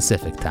 p.m.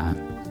 Pacific Time.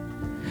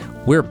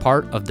 We're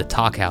part of the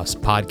Talkhouse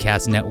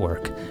Podcast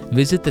Network.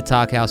 Visit the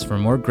Talkhouse for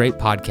more great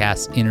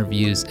podcasts,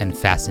 interviews, and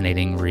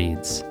fascinating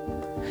reads.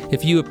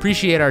 If you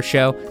appreciate our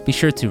show, be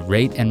sure to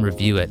rate and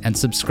review it and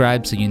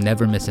subscribe so you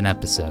never miss an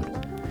episode.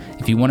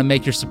 If you want to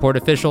make your support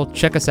official,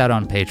 check us out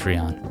on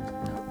Patreon.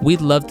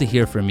 We'd love to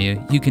hear from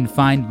you. You can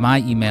find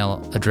my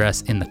email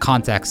address in the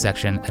contact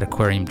section at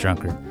Aquarium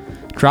Drunkard.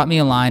 Drop me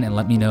a line and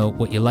let me know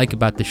what you like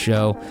about the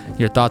show,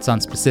 your thoughts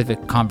on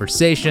specific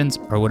conversations,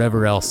 or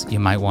whatever else you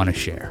might want to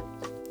share.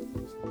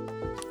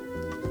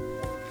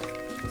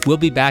 We'll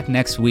be back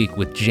next week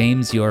with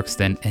James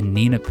Yorkston and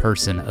Nina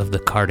Persson of the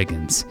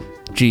Cardigans.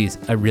 Geez,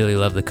 I really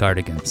love the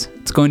Cardigans.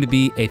 It's going to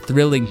be a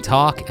thrilling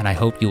talk, and I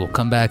hope you will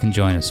come back and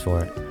join us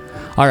for it.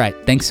 All right,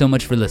 thanks so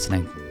much for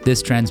listening.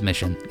 This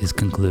transmission is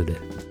concluded.